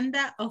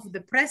agenda of the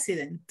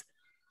president.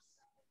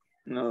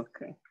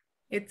 Okay.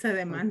 It's a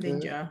demanding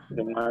job.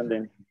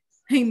 Demanding.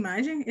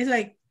 Imagine, it's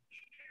like,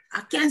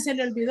 ¿a quién se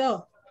le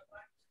olvidó?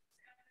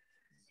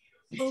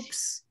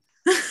 Oops.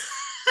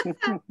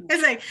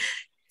 It's like,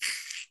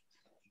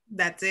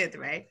 that's it,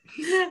 right?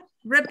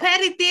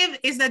 Repetitive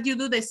is that you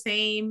do the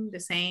same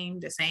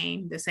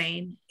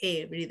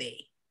every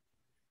day.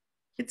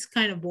 It's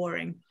kind of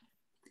boring.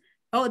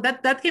 Oh,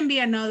 that can be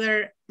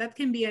another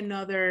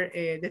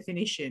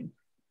definition.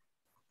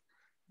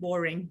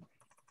 Boring.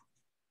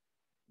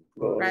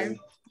 Right?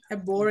 A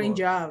boring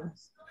job.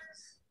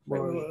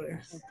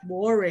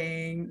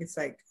 Boring. It's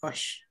like,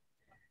 gosh.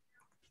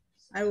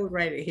 I will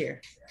write it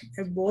here.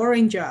 A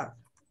boring job.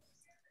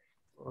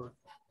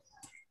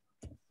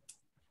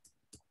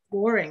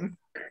 Boring.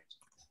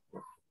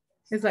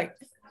 It's like,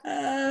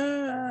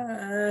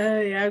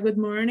 yeah, good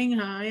morning.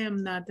 Hi,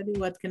 I'm Natalie.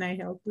 What can I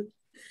help with?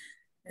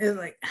 It's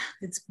like,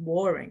 it's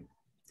boring.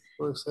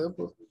 For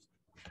example,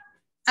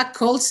 a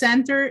call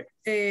center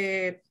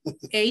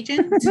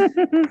agent.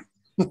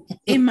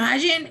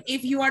 Imagine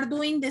if you are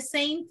doing the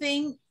same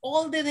thing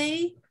all the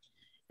day.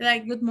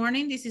 Like, good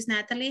morning, this is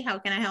Natalie. How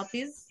can I help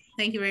you?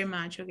 Thank you very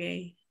much.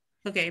 Okay.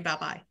 Okay,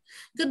 bye-bye.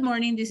 Good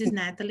morning, this is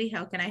Natalie.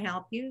 How can I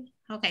help you?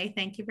 Okay,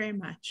 thank you very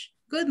much.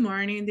 Good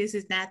morning, this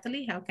is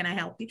Natalie. How can I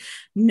help you?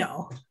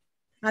 No.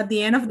 At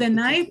the end of the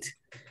night,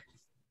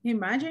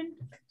 imagine,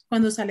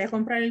 cuando sale a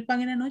comprar el pan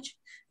en la noche.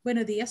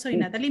 Buenos días, soy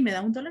Natalie. ¿Me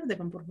da $1 de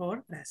pan, por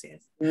favor?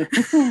 Gracias.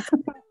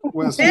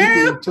 When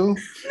sleeping too.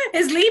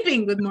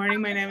 Sleeping. Good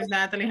morning, my name is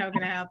Natalie. How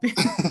can I help you?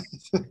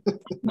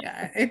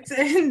 Yeah, it's,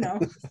 no.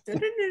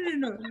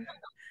 No.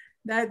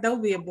 That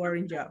would be a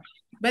boring job.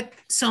 But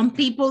some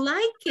people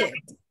like it.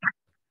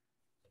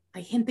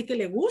 Hay gente que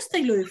le gusta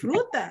y lo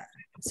disfruta.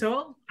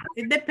 So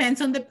it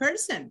depends on the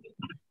person.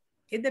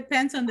 It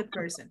depends on the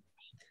person.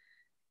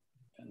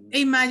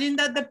 Imagine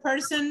that the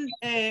person,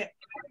 a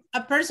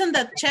person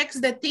that checks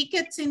the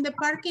tickets in the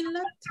parking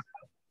lot.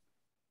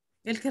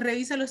 El que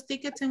revisa los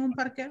tickets en un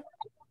parqueo.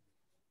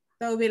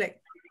 That would be like,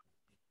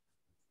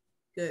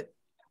 good.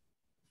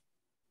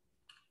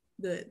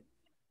 Good.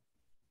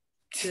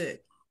 Good.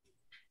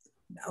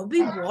 That would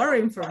be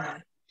boring for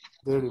me.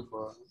 Very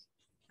boring.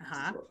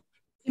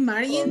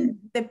 Imagine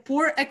the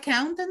poor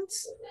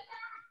accountants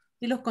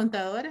y los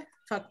contadores.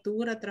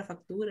 Factura tras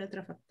factura,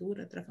 tras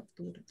factura, tras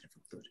factura, tras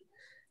factura.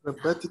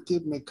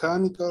 Repetitive,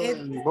 mechanical,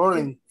 and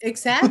boring.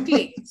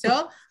 Exactly.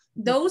 So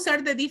those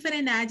are the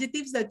different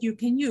adjectives that you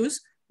can use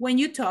when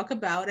you talk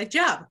about a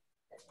job.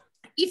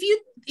 If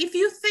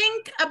you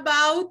think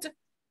about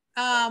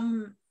a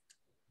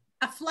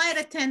flight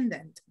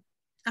attendant,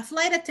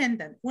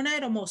 una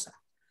aeromoza,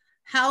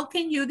 how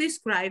can you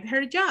describe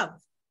her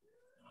job?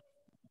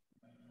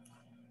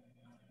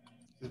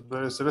 It's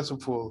very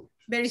stressful.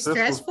 Very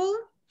stressful.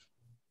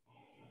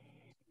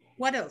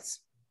 What else?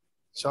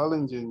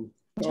 Challenging.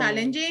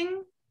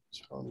 Challenging.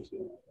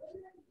 Challenging.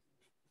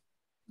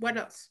 What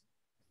else?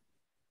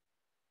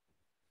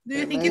 Do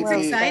you think it's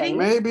exciting?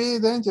 Maybe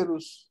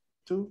dangerous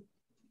too.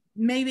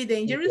 Maybe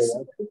dangerous.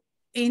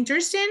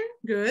 Interesting.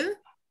 Good.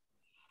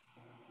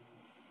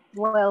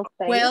 Well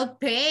paid. Well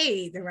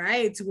paid,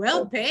 right? It's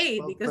well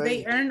paid because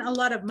they earn a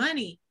lot of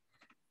money.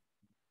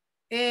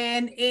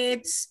 And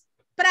it's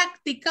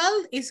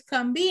practical, it's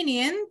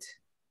convenient.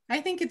 I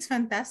think it's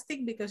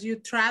fantastic because you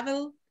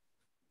travel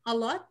a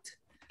lot,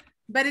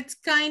 but it's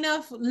kind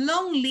of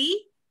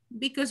lonely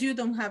because you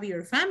don't have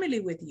your family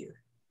with you.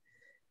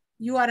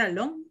 You are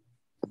alone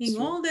in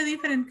all the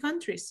different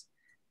countries.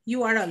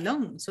 You are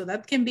alone. So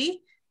that can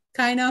be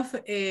kind of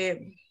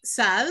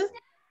sad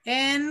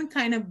and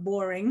kind of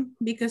boring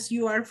because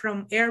you are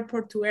from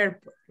airport to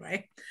airport,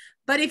 right?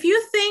 But if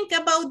you think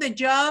about the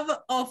job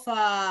of,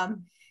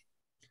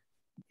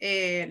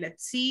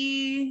 let's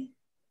see,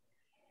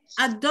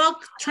 a dog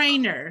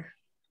trainer,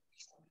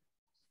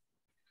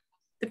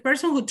 the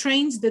person who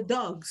trains the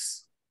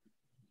dogs,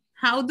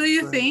 how do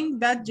you think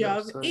that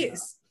job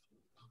is?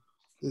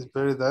 It's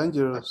very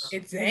dangerous.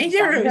 It's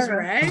dangerous,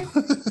 right?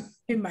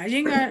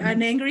 Imagine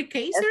an angry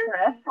caser.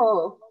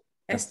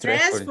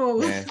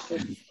 Stressful. Yes.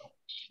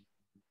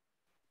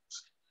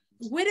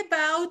 What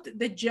about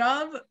the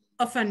job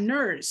of a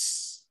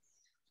nurse?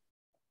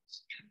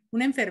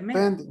 Una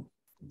enfermera.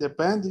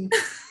 Depending.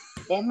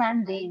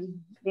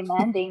 Demanding.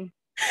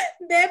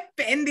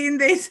 Depending,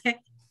 they say.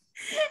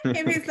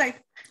 If it's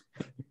like,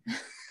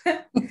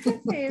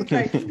 it's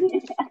like,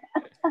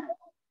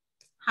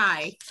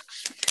 hi.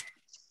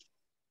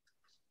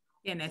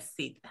 Tienes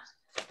cita.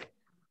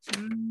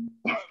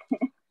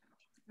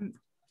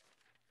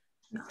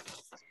 No.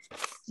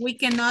 We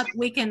cannot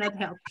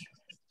help you.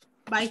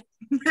 Bye.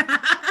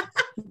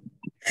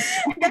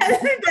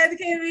 that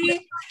can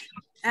be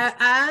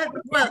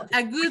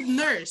a good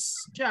nurse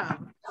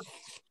job.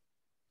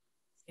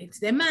 It's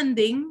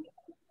demanding.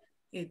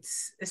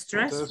 It's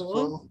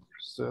stressful.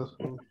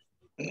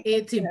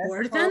 It's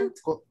important.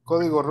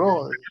 Código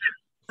rojo.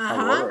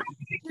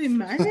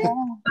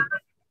 Imagine.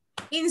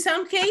 In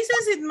some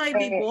cases, it might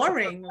be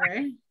boring,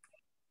 right?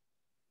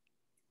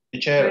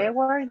 Teacher.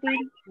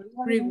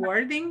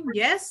 Rewarding,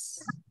 yes.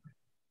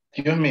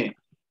 Excuse me.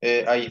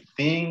 I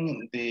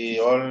think the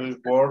all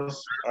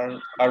words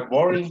are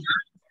boring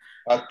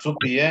at 2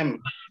 p.m.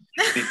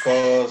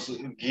 because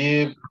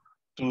give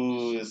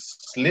to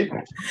sleep.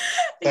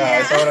 Yeah.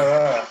 Esa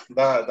hora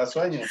da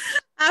sueño.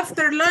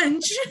 After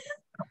lunch.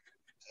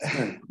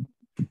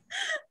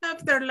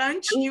 After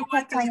lunch, you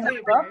want to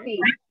sleep, right?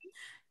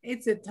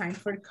 It's a time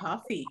for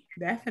coffee,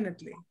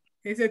 definitely.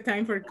 It's a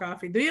time for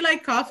coffee. Do you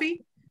like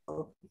coffee?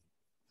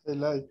 I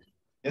like.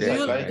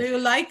 Yes, Do you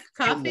like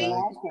coffee?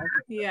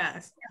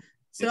 Yes.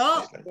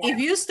 So if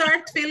you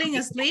start feeling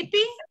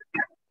sleepy,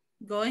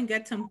 go and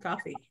get some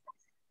coffee.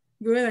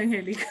 Good,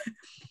 Angelica.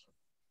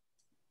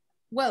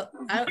 Well,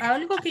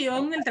 algo que yo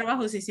hago en el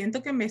trabajo, si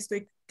siento que me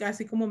estoy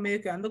casi como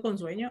medio quedando con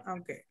sueño,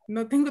 aunque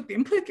no tengo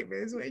tiempo de que me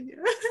dé sueño.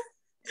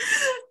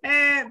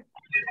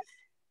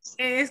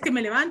 Es que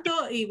me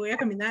levanto y voy a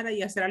caminar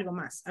y hacer algo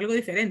más, algo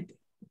diferente.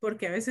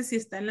 Porque a veces si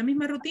está en la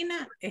misma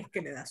rutina, es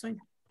que le da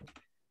sueño.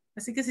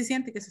 Así que si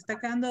siente que se está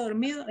quedando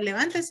dormido,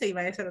 levántese y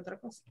vaya a hacer otra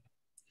cosa.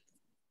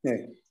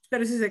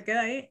 Pero si se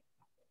queda ahí.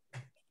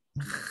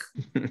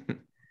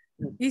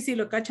 Y si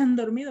lo cachan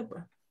dormido,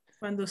 pues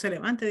cuando se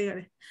levante,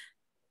 dígale,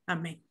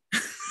 Amén.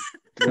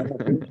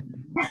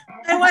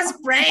 I was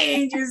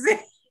praying, you see.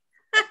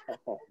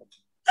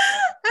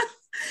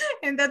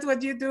 And that's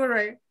what you do,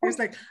 right? It's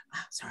like,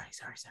 oh, sorry.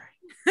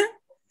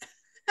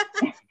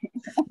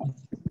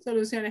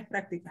 Soluciones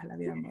prácticas, la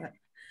vida moderna.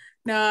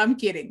 No, I'm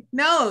kidding.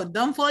 No,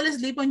 don't fall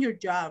asleep on your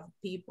job,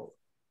 people.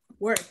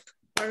 Work.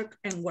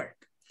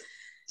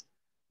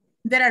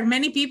 There are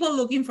many people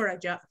looking for a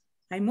job.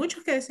 Hay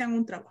muchos que desean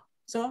un trabajo.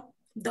 So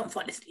don't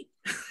fall asleep.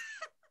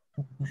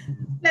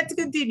 Let's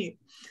continue.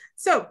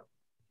 So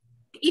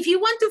if you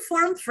want to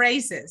form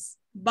phrases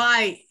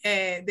by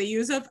the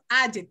use of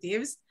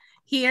adjectives,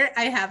 here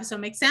I have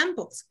some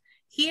examples.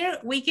 Here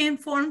we can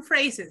form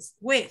phrases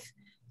with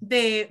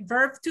the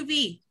verb to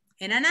be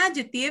and an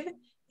adjective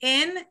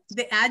and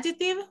the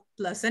adjective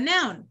plus a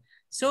noun.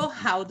 So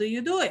how do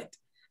you do it?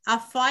 A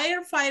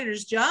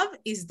firefighter's job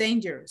is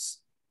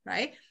dangerous,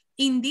 right?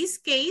 In this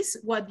case,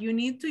 what you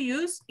need to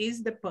use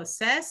is the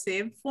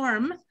possessive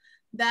form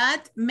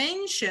that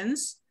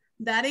mentions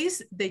that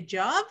is the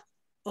job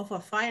of a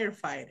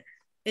firefighter.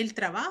 El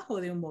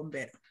trabajo de un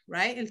bombero,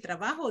 right? El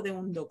trabajo de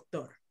un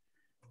doctor.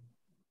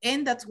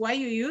 And that's why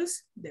you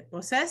use the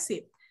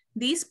possessive.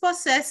 This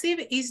possessive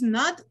is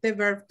not the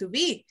verb to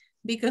be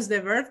because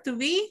the verb to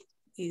be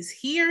is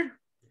here,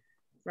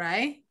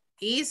 right?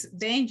 Is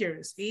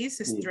dangerous, is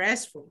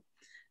stressful,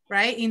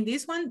 right? In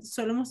this one,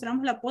 solo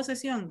mostramos la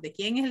posesión de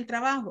quién es el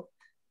trabajo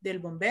del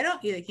bombero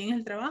y de quién es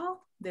el trabajo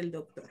del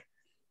doctor.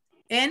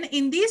 And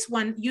in this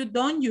one, you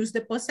don't use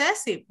the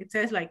possessive. It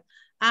says like,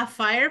 a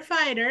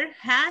firefighter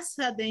has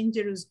a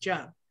dangerous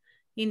job.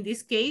 In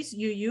this case,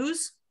 you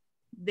use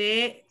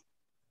the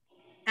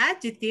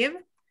adjective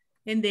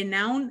and the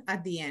noun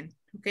at the end,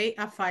 okay?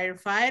 A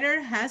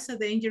firefighter has a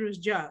dangerous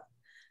job.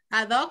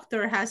 A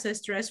doctor has a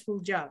stressful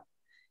job.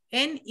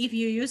 And if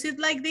you use it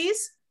like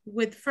this,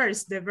 with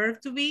first the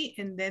verb to be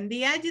and then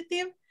the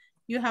adjective,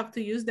 you have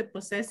to use the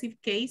possessive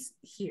case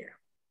here.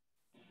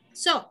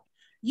 So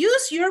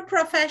use your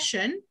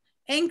profession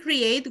and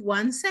create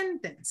one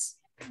sentence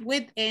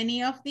with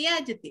any of the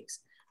adjectives.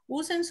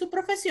 Usen su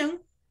profesión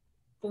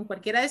con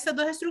cualquiera de estas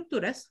dos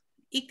estructuras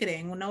y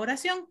creen una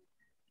oración.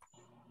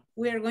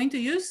 We are going to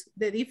use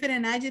the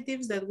different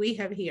adjectives that we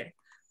have here.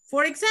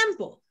 For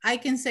example, I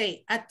can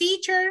say, a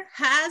teacher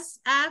has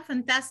a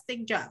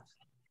fantastic job.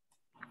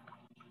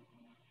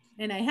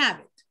 And I have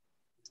it.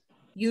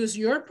 Use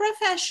your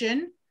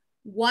profession,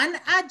 one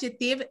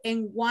adjective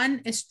and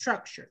one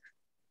structure.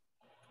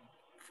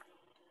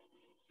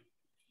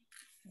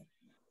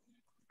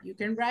 You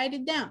can write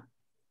it down.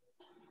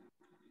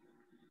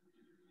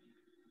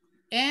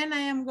 And I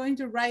am going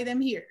to write them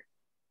here.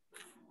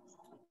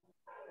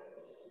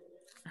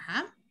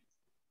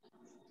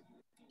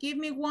 Give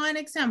me one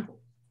example.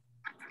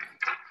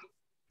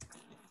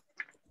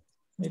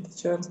 De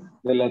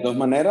las dos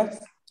maneras.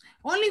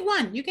 Only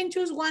one. You can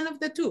choose one of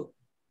the two.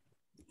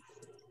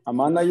 A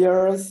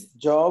manager's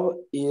job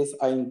is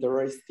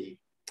interesting.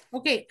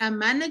 Okay, a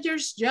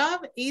manager's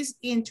job is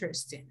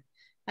interesting.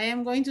 I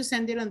am going to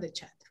send it on the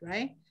chat,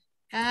 right?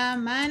 A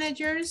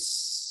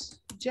manager's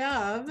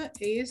job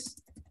is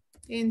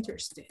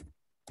interesting.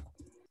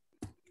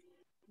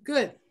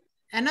 Good.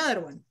 Another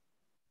one.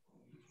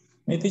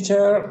 My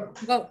teacher.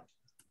 Go.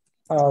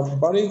 A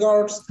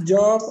bodyguard's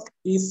job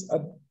is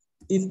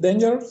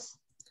dangerous.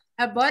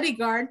 A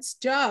bodyguard's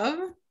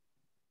job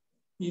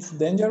is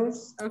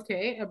dangerous.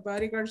 Okay, a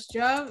bodyguard's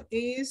job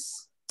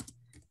is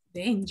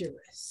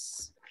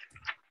dangerous.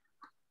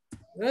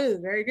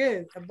 Good, very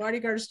good. A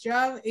bodyguard's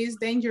job is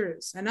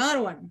dangerous.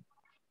 Another one.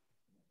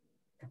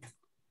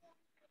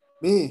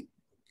 Me.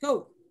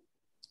 Go.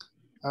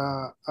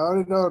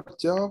 Auditor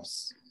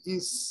jobs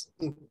is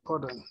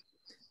important.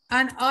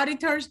 An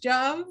auditor's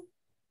job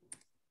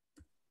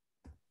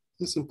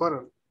is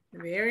important.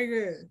 Very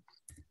good.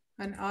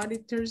 An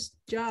auditor's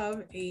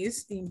job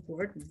is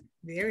important.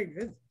 Very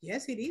good.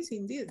 Yes, it is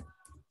indeed.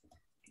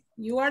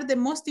 You are the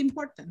most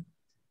important.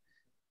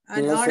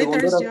 An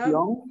auditor's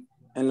job.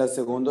 En la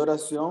segunda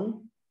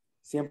oración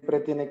siempre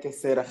tiene que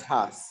ser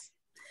has.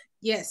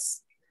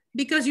 Yes,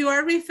 because you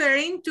are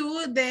referring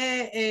to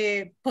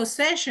the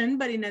possession,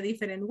 but in a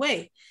different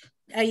way.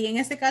 Ahí en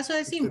este caso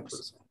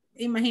decimos,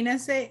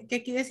 imagínense que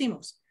aquí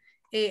decimos,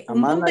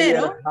 un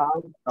bombero.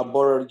 A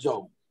boring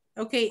job.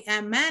 Okay,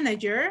 a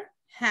manager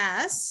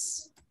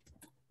has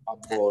a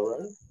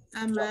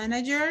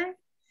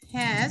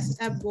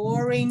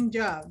boring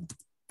job.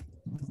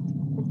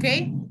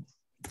 Okay,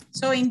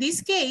 so in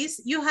this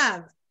case, you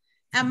have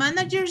a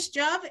manager's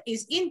job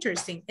is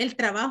interesting. El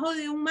trabajo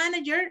de un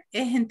manager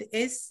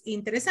es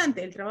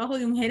interesante. El trabajo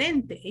de un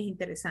gerente es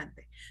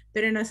interesante.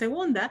 Pero en la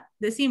segunda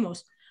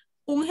decimos,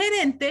 un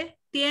gerente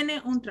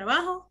tiene un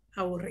trabajo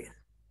aburrido.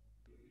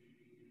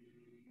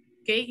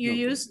 Okay, you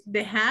use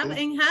the have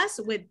and has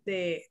with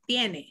the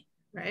tiene,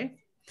 right?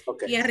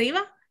 Okay. Y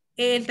arriba,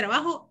 el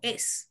trabajo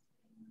es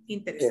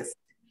interesante.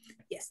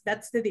 Yes,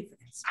 that's the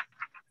difference.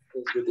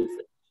 That's the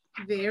difference.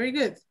 Very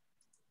good.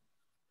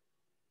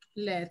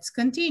 Let's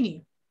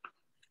continue.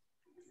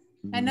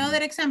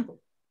 Another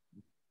example.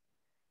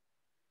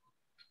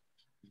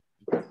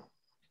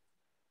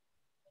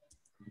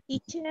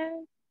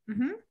 Teacher,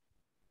 Mhm.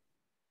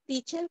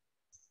 teacher,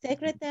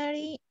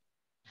 secretary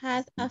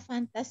has a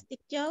fantastic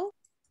job.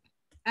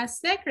 A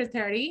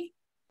secretary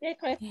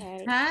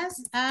Secretary. has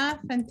a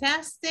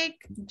fantastic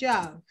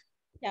job.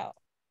 Job.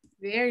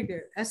 Very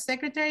good. A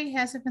secretary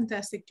has a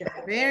fantastic job.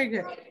 Very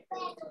good.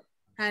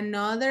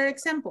 Another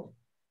example.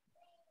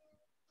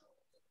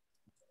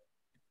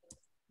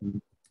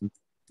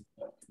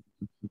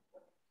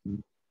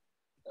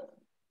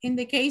 In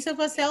the case of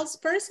a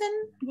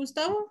salesperson,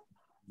 Gustavo?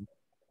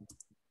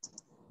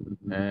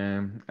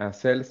 A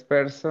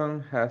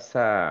salesperson has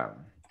a,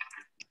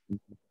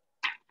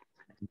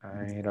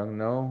 I don't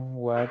know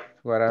what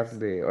are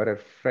the other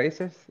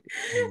phrases?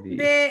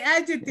 The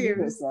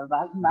adjectives.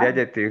 The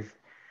adjective.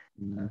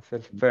 A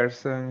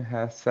salesperson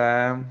has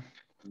a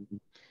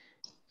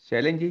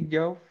challenging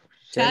job.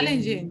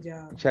 Challenging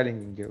job.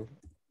 Challenging job.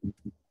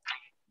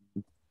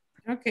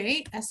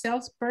 Okay, a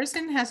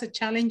salesperson has a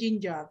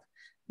challenging job.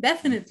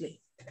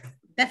 Definitely,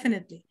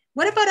 definitely.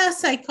 What about a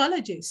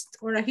psychologist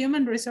or a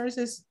human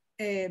resources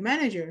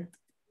manager?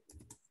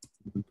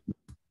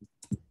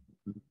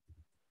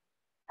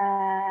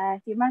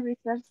 Human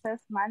resources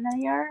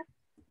manager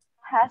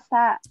has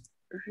a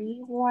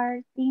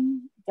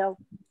rewarding job.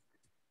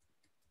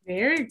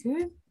 Very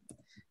good.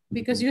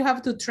 Because you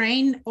have to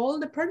train all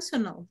the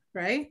personnel,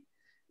 right?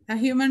 A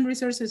human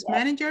resources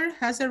manager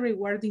has a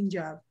rewarding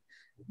job.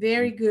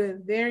 Very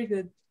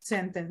good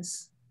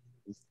sentence.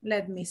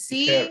 Let me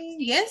see. Sure.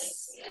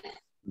 Yes.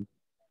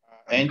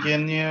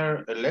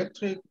 Engineer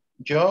electric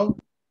job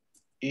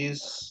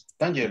is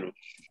dangerous.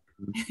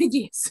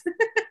 Yes.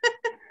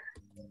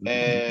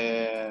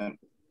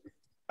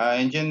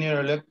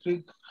 Engineer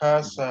electric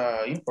has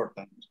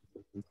important.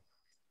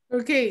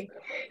 Okay.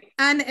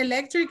 An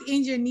electric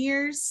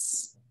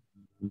engineer's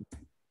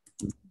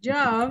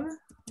job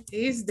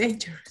is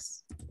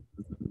dangerous.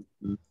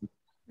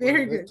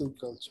 Very good.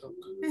 Electrical shock.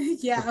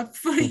 Yeah,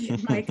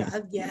 my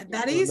God, yeah,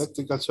 that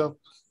Electrical shock.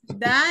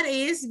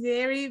 is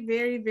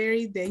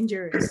very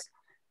dangerous,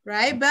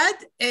 right?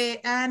 But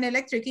an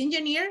electric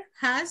engineer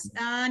has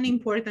an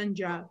important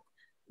job,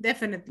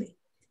 definitely.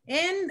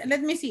 And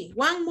let me see,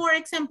 one more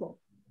example.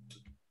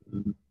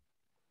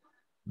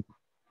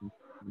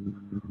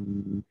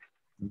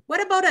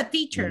 What about a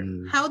teacher?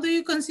 How do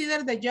you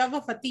consider the job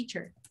of a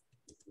teacher?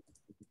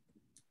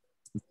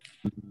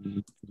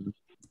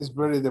 It's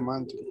very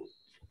demanding.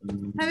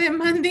 A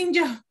demanding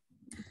job.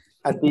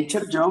 A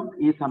teacher job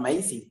is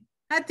amazing.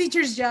 A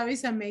teacher's job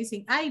is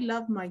amazing. I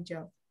love my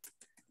job.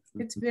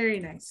 It's very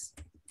nice.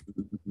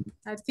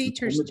 A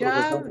teacher's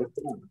job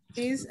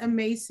is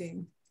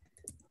amazing.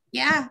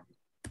 Yeah.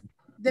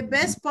 The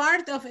best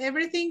part of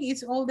everything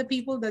is all the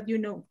people that you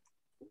know.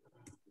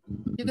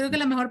 Yo creo que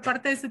la mejor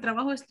parte de ese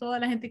trabajo es toda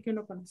la gente que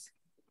uno conoce.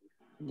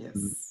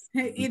 Yes.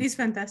 It is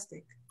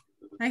fantastic.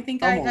 I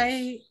think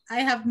I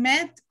have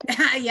met,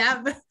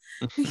 yeah,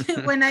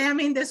 when I am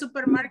in the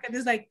supermarket,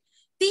 it's like,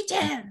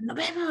 teacher, nos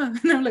vemos.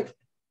 And I'm like,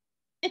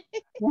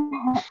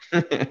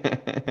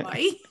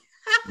 why?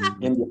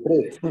 In the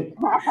street.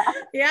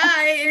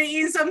 Yeah,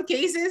 in some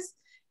cases,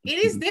 it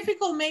is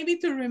difficult maybe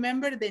to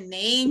remember the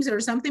names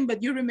or something,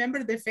 but you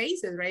remember the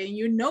faces, right? And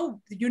you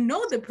know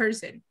the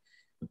person.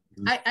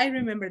 I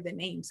remember the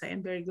names. I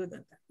am very good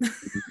at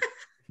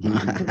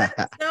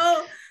that.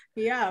 So,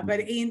 yeah,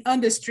 but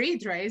on the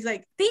street, right? It's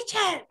like,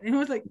 teacher. And I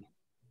was like,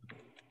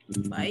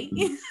 why?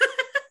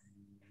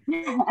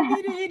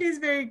 It is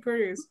very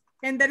curious.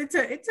 And that it's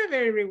a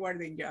very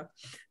rewarding job.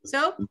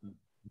 So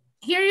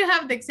here you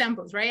have the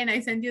examples, right? And I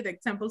send you the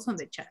examples on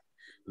the chat.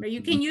 But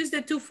you can use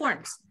the two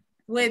forms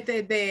with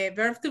the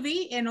verb to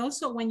be and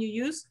also when you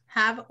use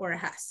have or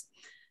has.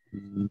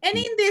 And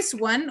in this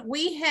one,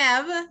 we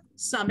have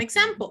some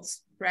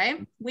examples,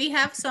 right? We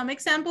have some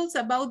examples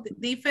about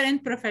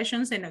different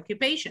professions and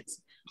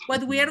occupations.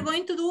 What we are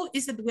going to do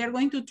is that we are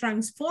going to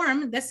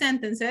transform the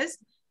sentences.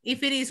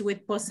 If it is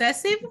with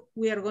possessive,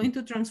 we are going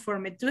to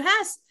transform it to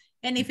has.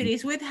 And if it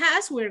is with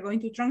has, we're going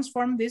to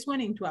transform this one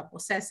into a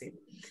possessive.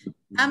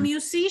 A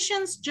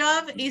musician's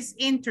job is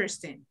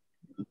interesting.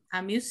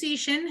 A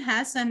musician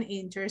has an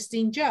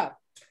interesting job.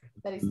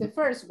 That is the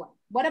first one.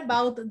 What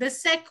about the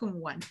second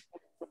one?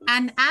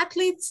 An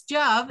athlete's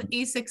job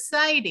is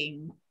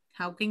exciting.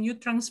 How can you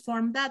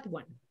transform that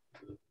one?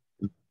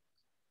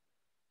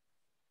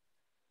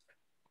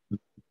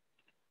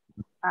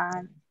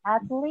 An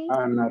athlete.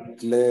 An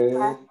athlete.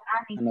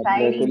 An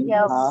exciting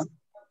job.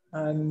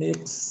 An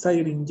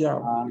exciting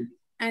job.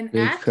 An It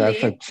has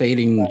athlete.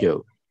 exciting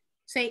job.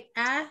 Say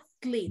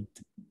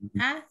athlete.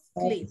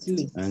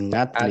 Athlete. An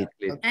athlete.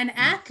 An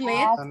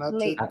athlete. An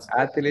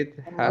Athlete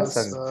has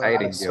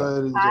an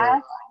exciting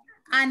job.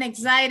 An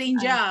exciting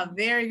job.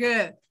 Very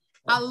good.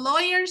 A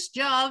lawyer's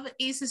job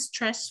is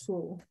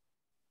stressful.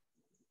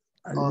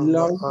 A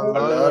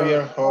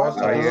lawyer has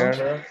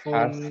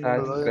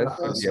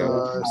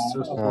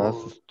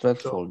a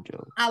stressful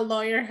job. A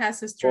lawyer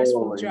has a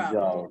stressful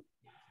job.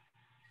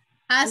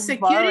 A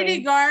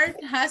security guard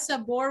has a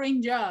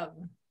boring job.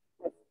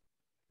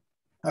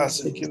 A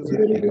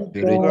security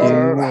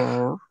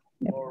guard.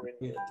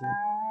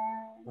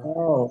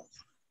 Oh.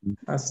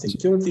 A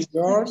security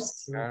guard.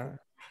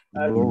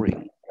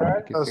 Boring.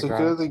 A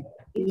security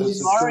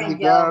Boring job.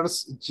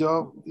 guard's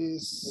job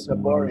is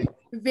boring.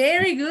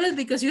 Very good,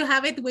 because you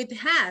have it with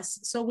has.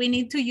 So we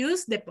need to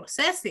use the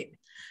possessive.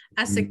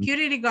 A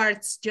security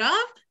guard's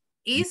job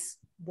is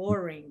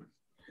boring.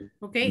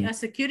 Okay, a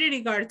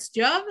security guard's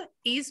job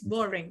is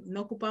boring.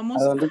 No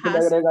ocupamos ¿A dónde se le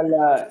has. agrega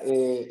la,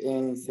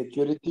 en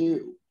security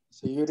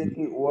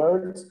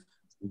words?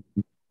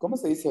 ¿Cómo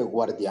se dice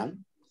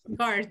guardián?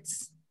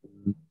 Guards.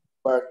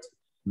 Guard.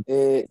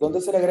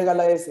 ¿Dónde se le agrega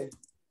la S?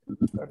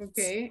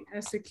 Okay,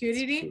 a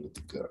security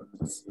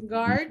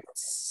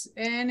guards.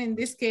 And in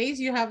this case,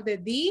 you have the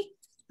D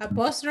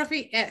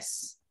apostrophe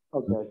S.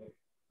 Okay.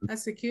 A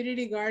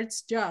security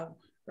guard's job,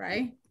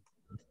 right?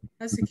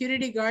 A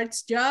security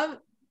guard's job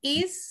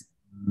is,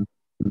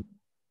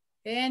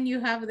 and you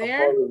have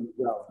there,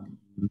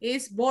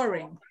 is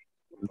boring.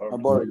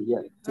 Boring,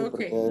 yeah.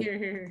 Okay,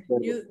 here.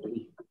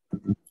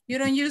 You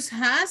don't use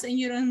has and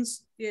you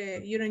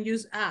don't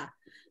use a.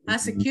 A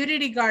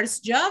security guard's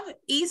job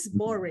is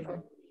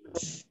boring.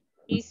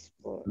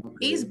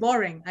 Is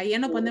boring. Ahí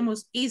no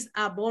ponemos is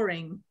a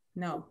boring.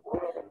 No.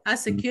 A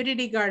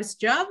security guard's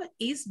job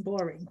is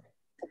boring.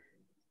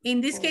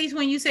 In this case,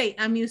 when you say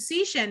a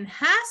musician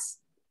has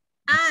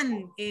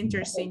an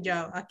interesting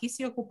job, aquí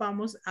sí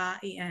ocupamos a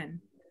y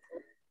an.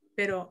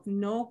 Pero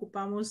no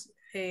ocupamos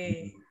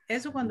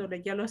eso cuando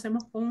ya lo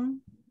hacemos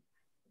con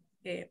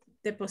the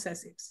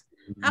possessives.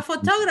 A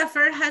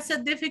photographer has a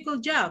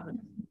difficult job.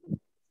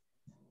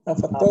 A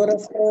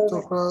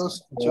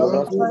photographer's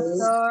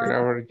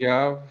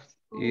job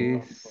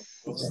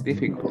is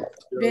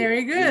difficult.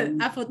 Very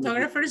good. A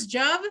photographer's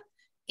job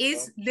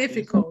is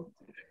difficult.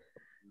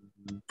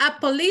 A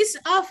police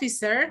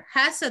officer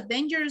has a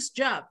dangerous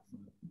job.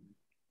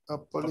 A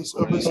police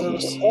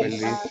officer's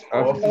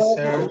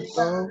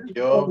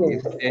job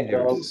is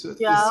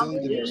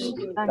dangerous.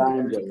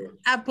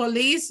 A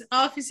police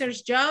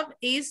officer's job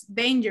is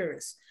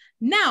dangerous.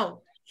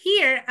 Now,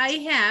 here I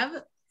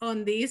have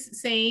on this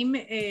same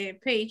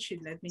page,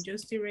 let me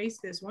just erase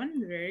this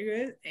one. Very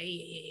good.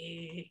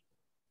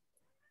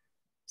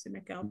 Se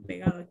me quedó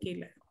pegado aquí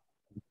el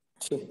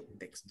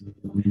texto.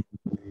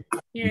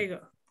 Here you go.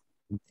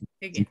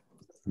 Again,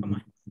 come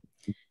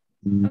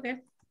on.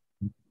 Okay.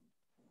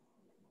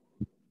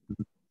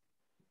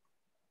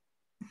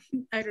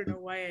 I don't know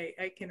why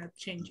I cannot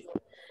change it.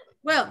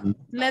 Well,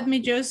 let me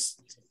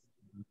just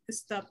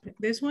stop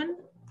this one.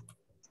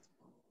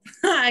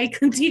 I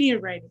continue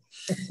writing.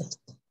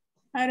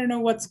 I don't know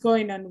what's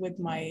going on with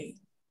my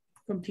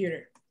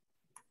computer.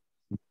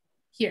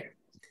 Here.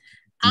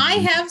 I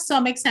have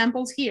some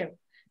examples here.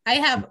 I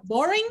have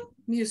boring,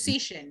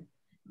 musician.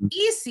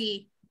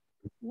 Easy.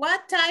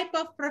 What type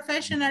of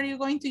profession are you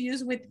going to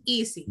use with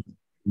easy?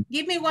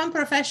 Give me one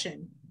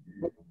profession.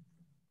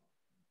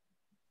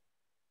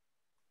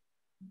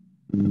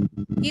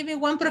 Give me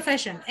one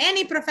profession.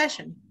 Any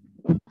profession.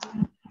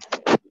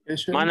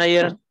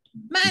 Manager.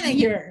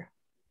 Manager.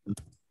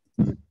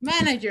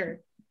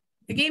 Manager.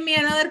 Give me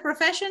another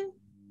profession.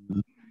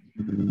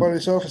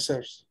 Police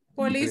officers.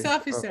 Police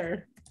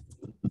officer.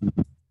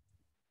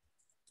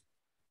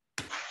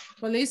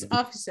 Police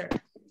officer.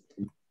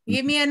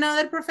 Give me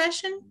another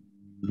profession.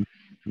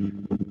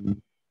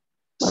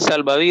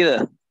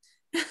 Salvavidas.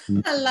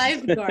 A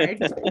lifeguard.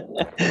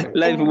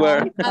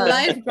 Lifeguard. A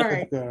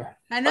lifeguard.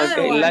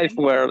 Another one.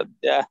 Lifeguard.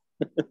 Yeah.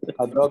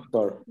 A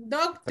doctor.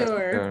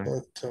 Doctor.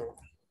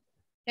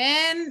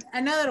 And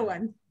another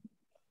one.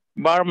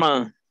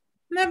 Barman.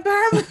 The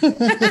barman.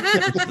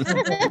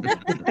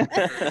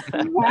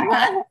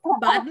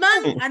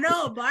 Batman?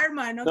 No,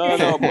 barman. Okay.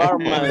 No,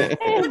 barman.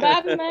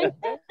 Batman.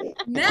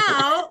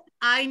 Now,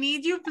 I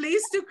need you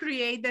please to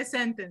create the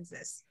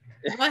sentences.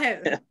 Go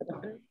ahead.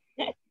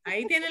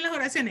 Ahí tienen las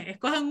oraciones.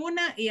 Escojan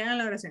una y hagan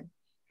la oración.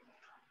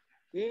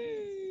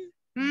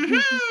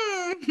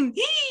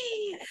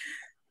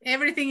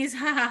 Everything is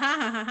ha ha ha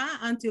ha ha ha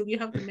until you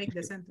have to make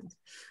the sentence.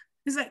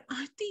 It's like,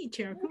 oh,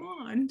 teacher, come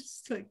on.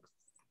 Just like,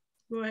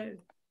 go ahead.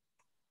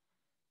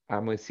 A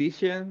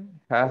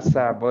musician has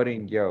a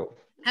boring job.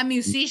 A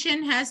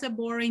musician has a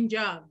boring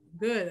job.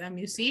 Good. A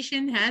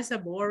musician has a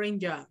boring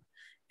job.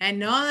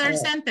 Another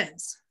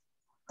sentence.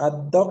 A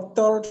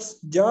doctor's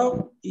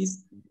job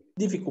is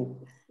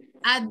difficult.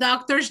 A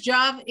doctor's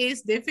job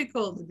is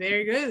difficult.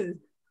 Very good.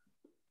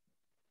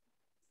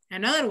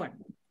 Another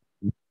one.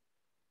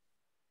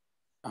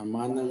 A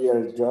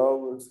manager's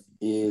job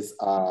is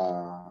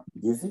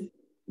easy.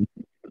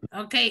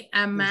 Okay,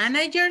 a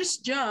manager's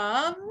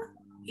job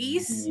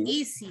is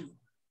easy.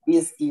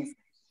 Is easy.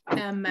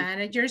 A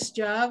manager's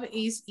job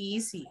is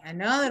easy.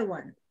 Another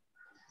one.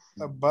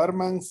 A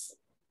barman's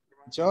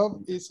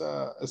job is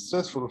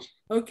stressful.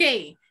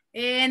 Okay,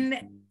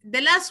 and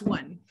the last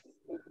one.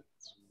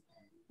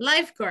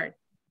 Lifeguard.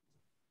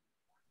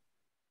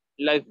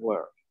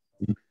 Lifeguard.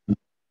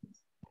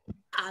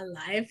 A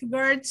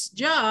lifeguard's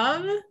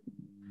job.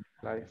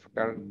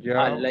 Lifeguard A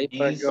job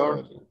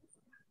lifeguard.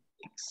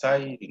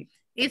 Exciting.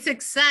 It's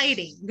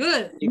exciting.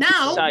 Good. It's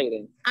Now,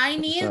 exciting. I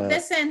need the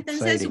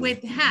sentences exciting.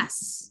 with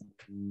has.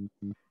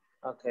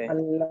 Okay. A A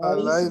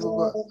life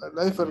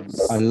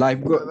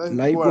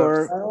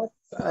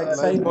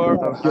lifeguard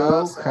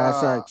Joe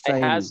has an I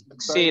has exciting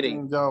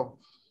exciting. job.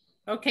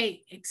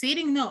 Okay,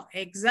 exceeding, no,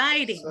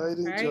 exciting,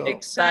 right? Job.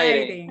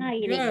 Exciting.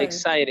 Good.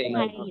 Exciting.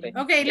 Okay.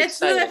 Okay, let's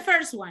do the Exciting.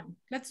 first one.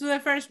 Let's do the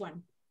first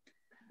one.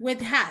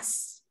 With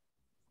has.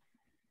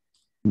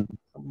 A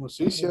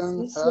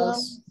musician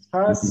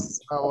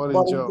has a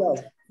boring job.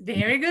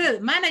 Very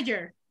good.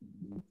 Manager.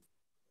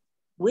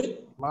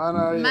 with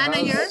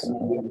Manager.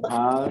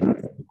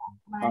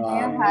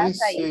 Has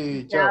a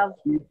easy job.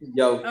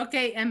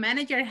 Okay, a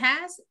manager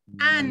has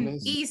an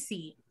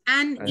easy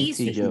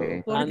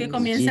job. porque An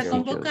comienza easy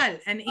con job. vocal,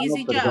 an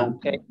easy job.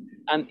 Okay.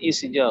 An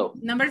easy job.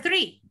 Number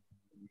 3.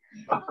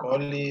 A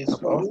police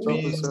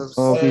Officers.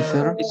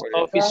 Officer This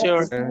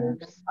officer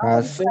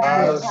has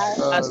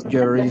has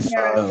jury's a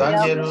job.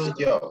 dangerous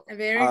job.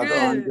 Very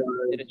good.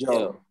 a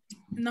job.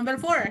 Number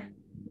 4.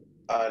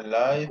 A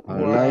life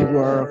Live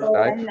work,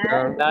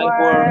 Lifeguard Life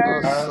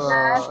work has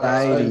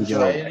exciting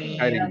job.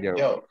 exciting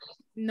job.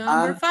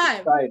 Number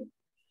 5.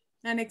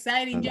 An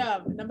exciting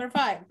job. Number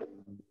 5.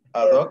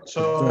 A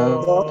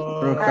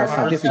doctor has a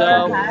has difficult a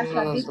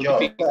job.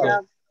 difficult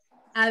job.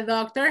 A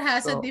doctor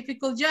has a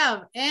difficult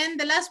job. And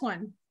the last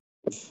one.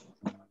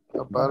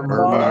 A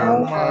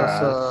barman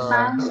has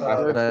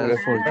a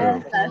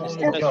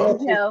stressful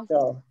job.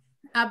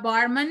 A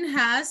barman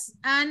has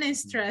an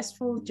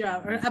stressful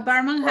job. Or a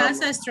barman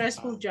has a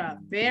stressful job.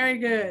 Very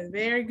good.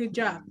 Very good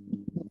job.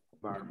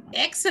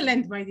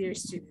 Excellent, my dear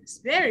students.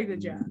 Very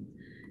good job.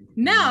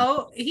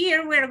 Now,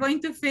 here we're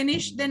going to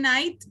finish the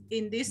night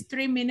in these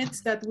 3 minutes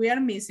that we are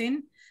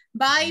missing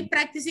by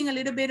practicing a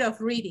little bit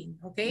of reading,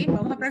 ¿ok?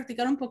 Vamos a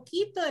practicar un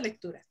poquito de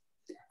lectura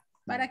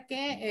para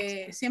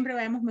que siempre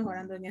vayamos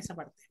mejorando en esa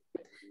parte.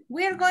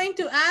 We are going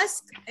to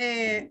ask,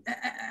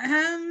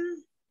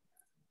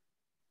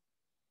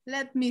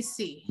 let me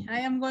see. I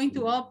am going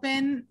to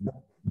open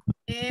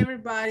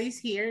everybody's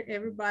here,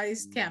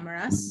 everybody's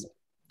cameras.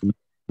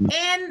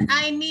 And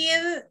I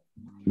need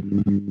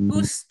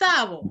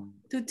Gustavo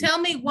to tell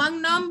me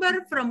one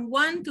number from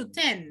 1 to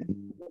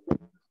 10.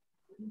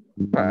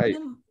 5.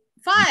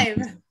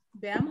 5.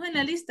 Veamos en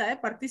la lista de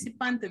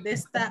participantes de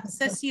esta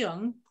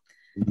sesión.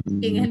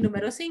 ¿Quién es el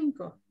número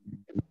 5?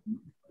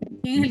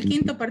 ¿Quién es el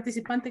quinto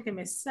participante que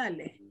me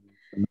sale?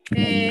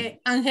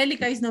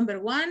 Angélica is number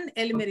 1.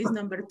 Elmer is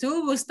number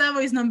 2. Gustavo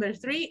is number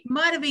 3.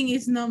 Marvin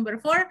is number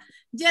 4.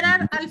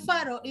 Gerard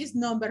Alfaro is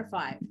number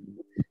 5.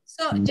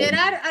 So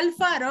Gerard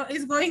Alfaro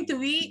is going to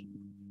be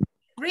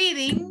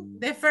reading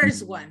the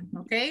first one,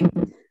 okay?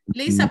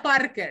 Lisa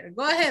Parker.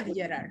 Go ahead,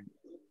 Gerard.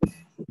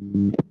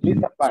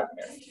 Lisa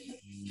Parker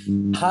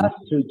has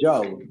 2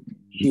 jobs.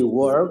 She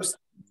works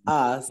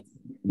as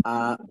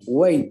a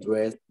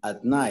waitress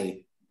at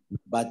night,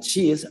 but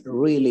she is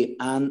really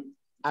an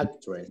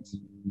actress.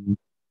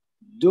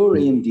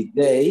 During the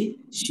day,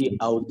 she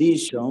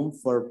auditions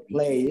for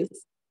plays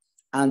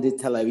and the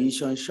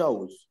television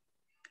shows.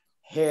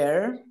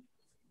 Her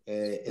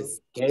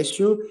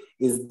schedule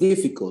is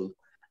difficult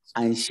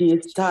and she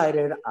is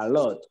tired a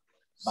lot,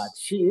 but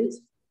she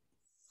is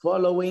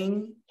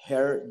following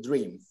her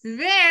dreams.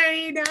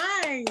 Very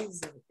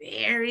nice.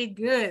 Very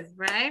good,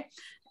 right?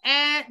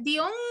 The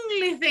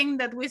only thing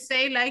that we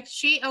say, like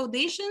she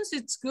auditions,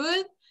 it's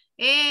good.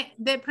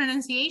 The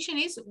pronunciation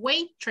is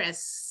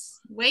waitress.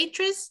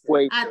 Waitress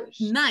at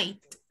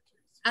night.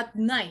 At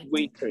night.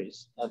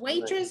 Waitress.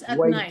 Waitress at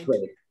night.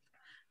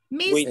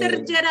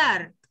 Mr.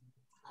 Gerard,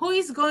 who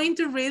is going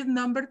to read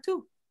number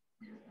 2?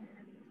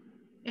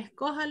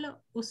 Escójalo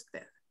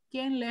usted.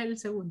 ¿Quién lee el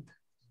segundo?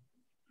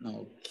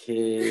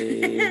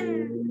 Okay.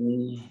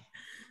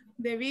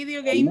 The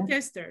video game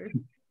tester.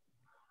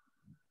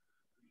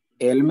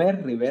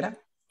 Elmer Rivera.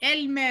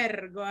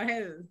 Elmer, go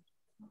ahead.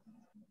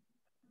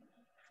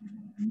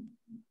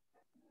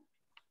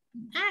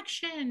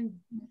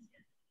 Action.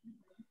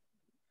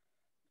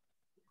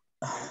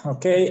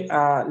 Okay,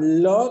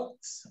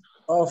 lots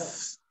of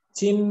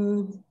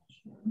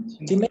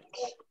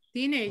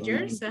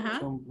Teenagers,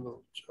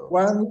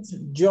 want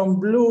John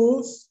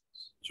Blue's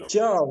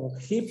job.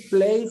 He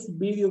plays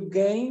video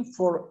game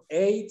for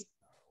 8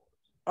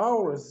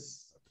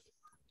 hours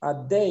a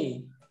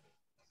day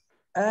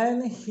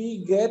and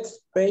he gets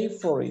paid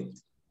for it.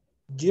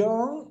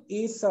 John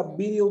is a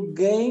video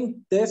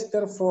game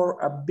tester for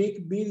a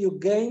big video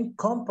game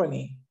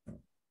company.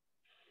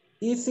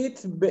 Is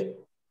it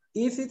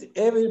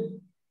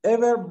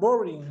ever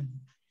boring?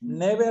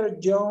 Never.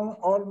 John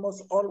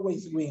almost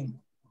always wins.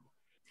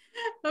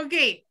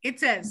 Okay,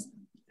 it says,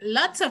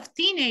 lots of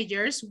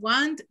teenagers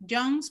want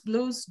John's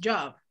Blues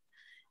job.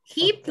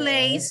 He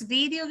plays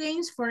video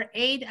games for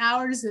 8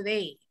 hours a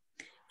day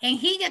and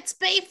he gets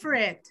paid for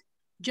it.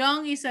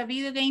 John is a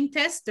video game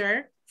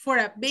tester for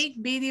a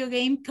big video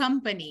game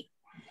company.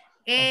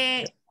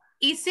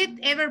 Is it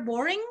ever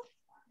boring?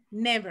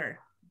 Never.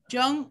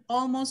 John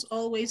almost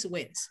always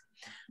wins.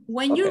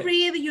 When you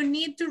read, you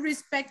need to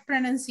respect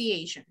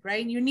pronunciation,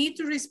 right? You need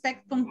to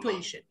respect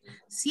punctuation.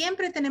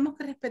 Siempre tenemos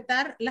que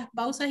respetar las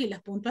pausas y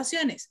las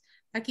puntuaciones.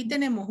 Aquí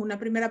tenemos una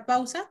primera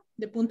pausa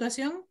de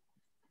puntuación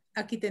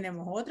Aquí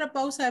tenemos otra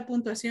pausa de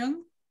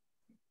puntuación.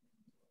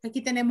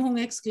 Aquí tenemos un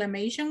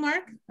exclamation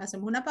mark.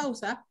 Hacemos una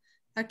pausa.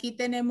 Aquí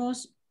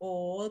tenemos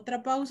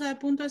otra pausa de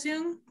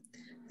puntuación.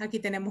 Aquí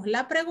tenemos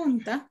la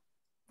pregunta,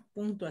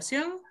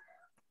 puntuación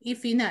y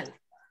final.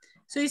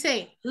 So you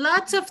say,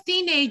 lots of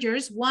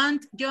teenagers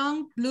want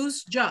young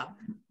blues job.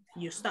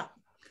 You stop.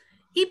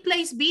 He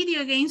plays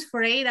video games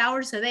for 8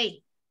 hours a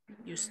day.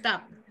 You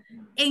stop.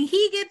 And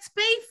he gets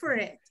paid for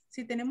it.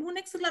 Si tenemos una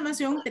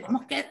exclamación,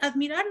 tenemos que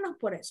admirarnos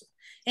por eso.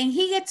 And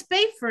he gets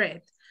paid for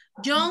it.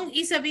 John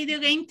is a video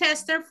game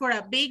tester for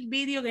a big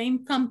video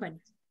game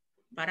company.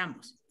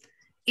 Paramos.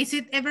 Is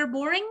it ever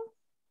boring?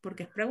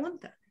 Porque es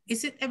pregunta.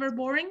 Is it ever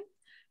boring?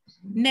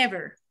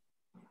 Never.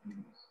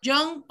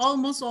 John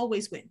almost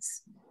always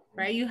wins,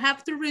 right? You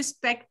have to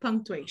respect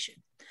punctuation.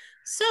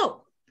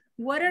 So,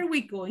 what are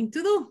we going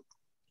to do?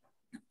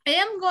 I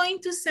am going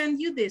to send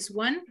you this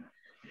one.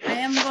 I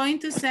am going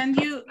to send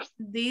you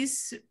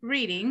this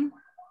reading,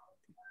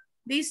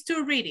 these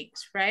two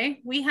readings, right?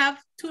 We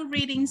have two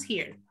readings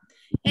here.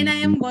 And I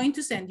am going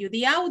to send you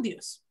the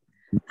audios.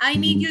 I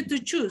need you to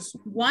choose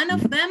one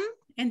of them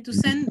and to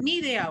send me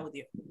the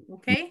audio,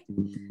 okay?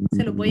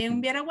 Se lo voy a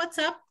enviar a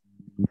WhatsApp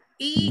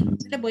y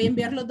les voy a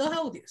enviar los dos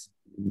audios.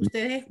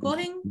 Ustedes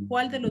escogen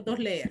cuál de los dos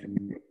leer.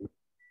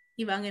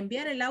 Y van a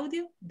enviar el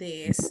audio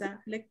de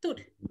esa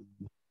lectura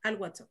al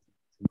WhatsApp,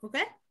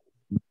 okay?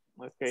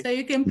 Okay. So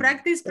you can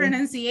practice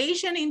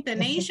pronunciation,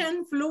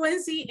 intonation,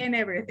 fluency, and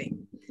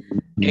everything.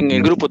 En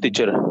el grupo,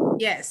 teacher.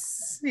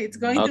 Yes, it's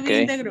going to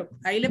be in the group.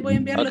 Ahí les voy a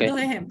enviar los dos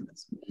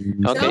ejemplos.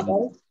 Okay.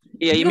 So,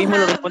 Y ahí mismo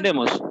lo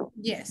respondemos.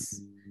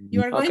 Yes.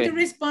 You are going to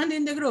respond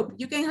in the group.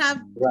 You can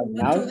have... Right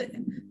now?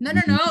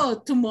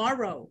 No,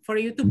 tomorrow. For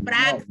you to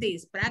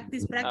practice,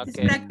 practice,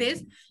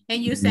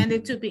 and you send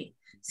it to me.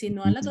 Si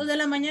no, a las 2 de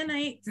la mañana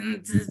ahí...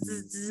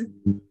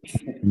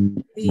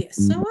 Y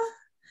eso...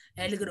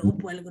 El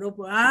grupo.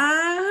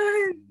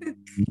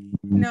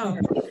 No,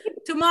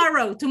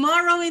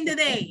 tomorrow in the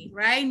day,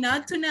 right?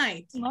 Not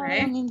tonight,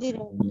 right?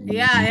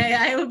 Yeah,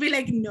 I would be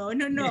like, no,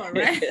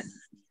 right?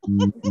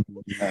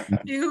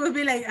 You would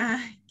be like,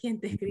 ¿quién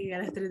te escribe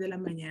a las 3 de la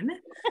mañana?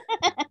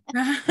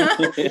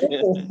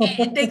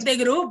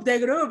 The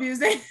group, you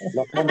say.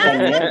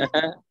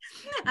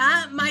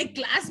 My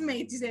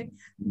classmates, you say,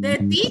 the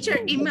teacher,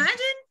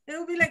 imagine, it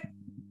would be like,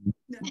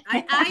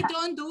 I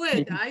don't do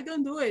it.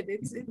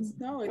 It's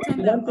on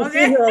them.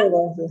 Okay.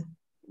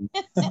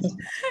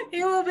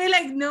 It will be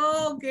like,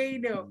 no, okay,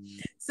 no.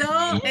 So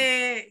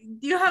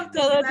you have to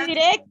do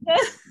that.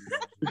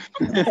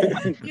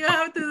 You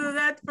have to do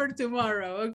that for tomorrow. Okay?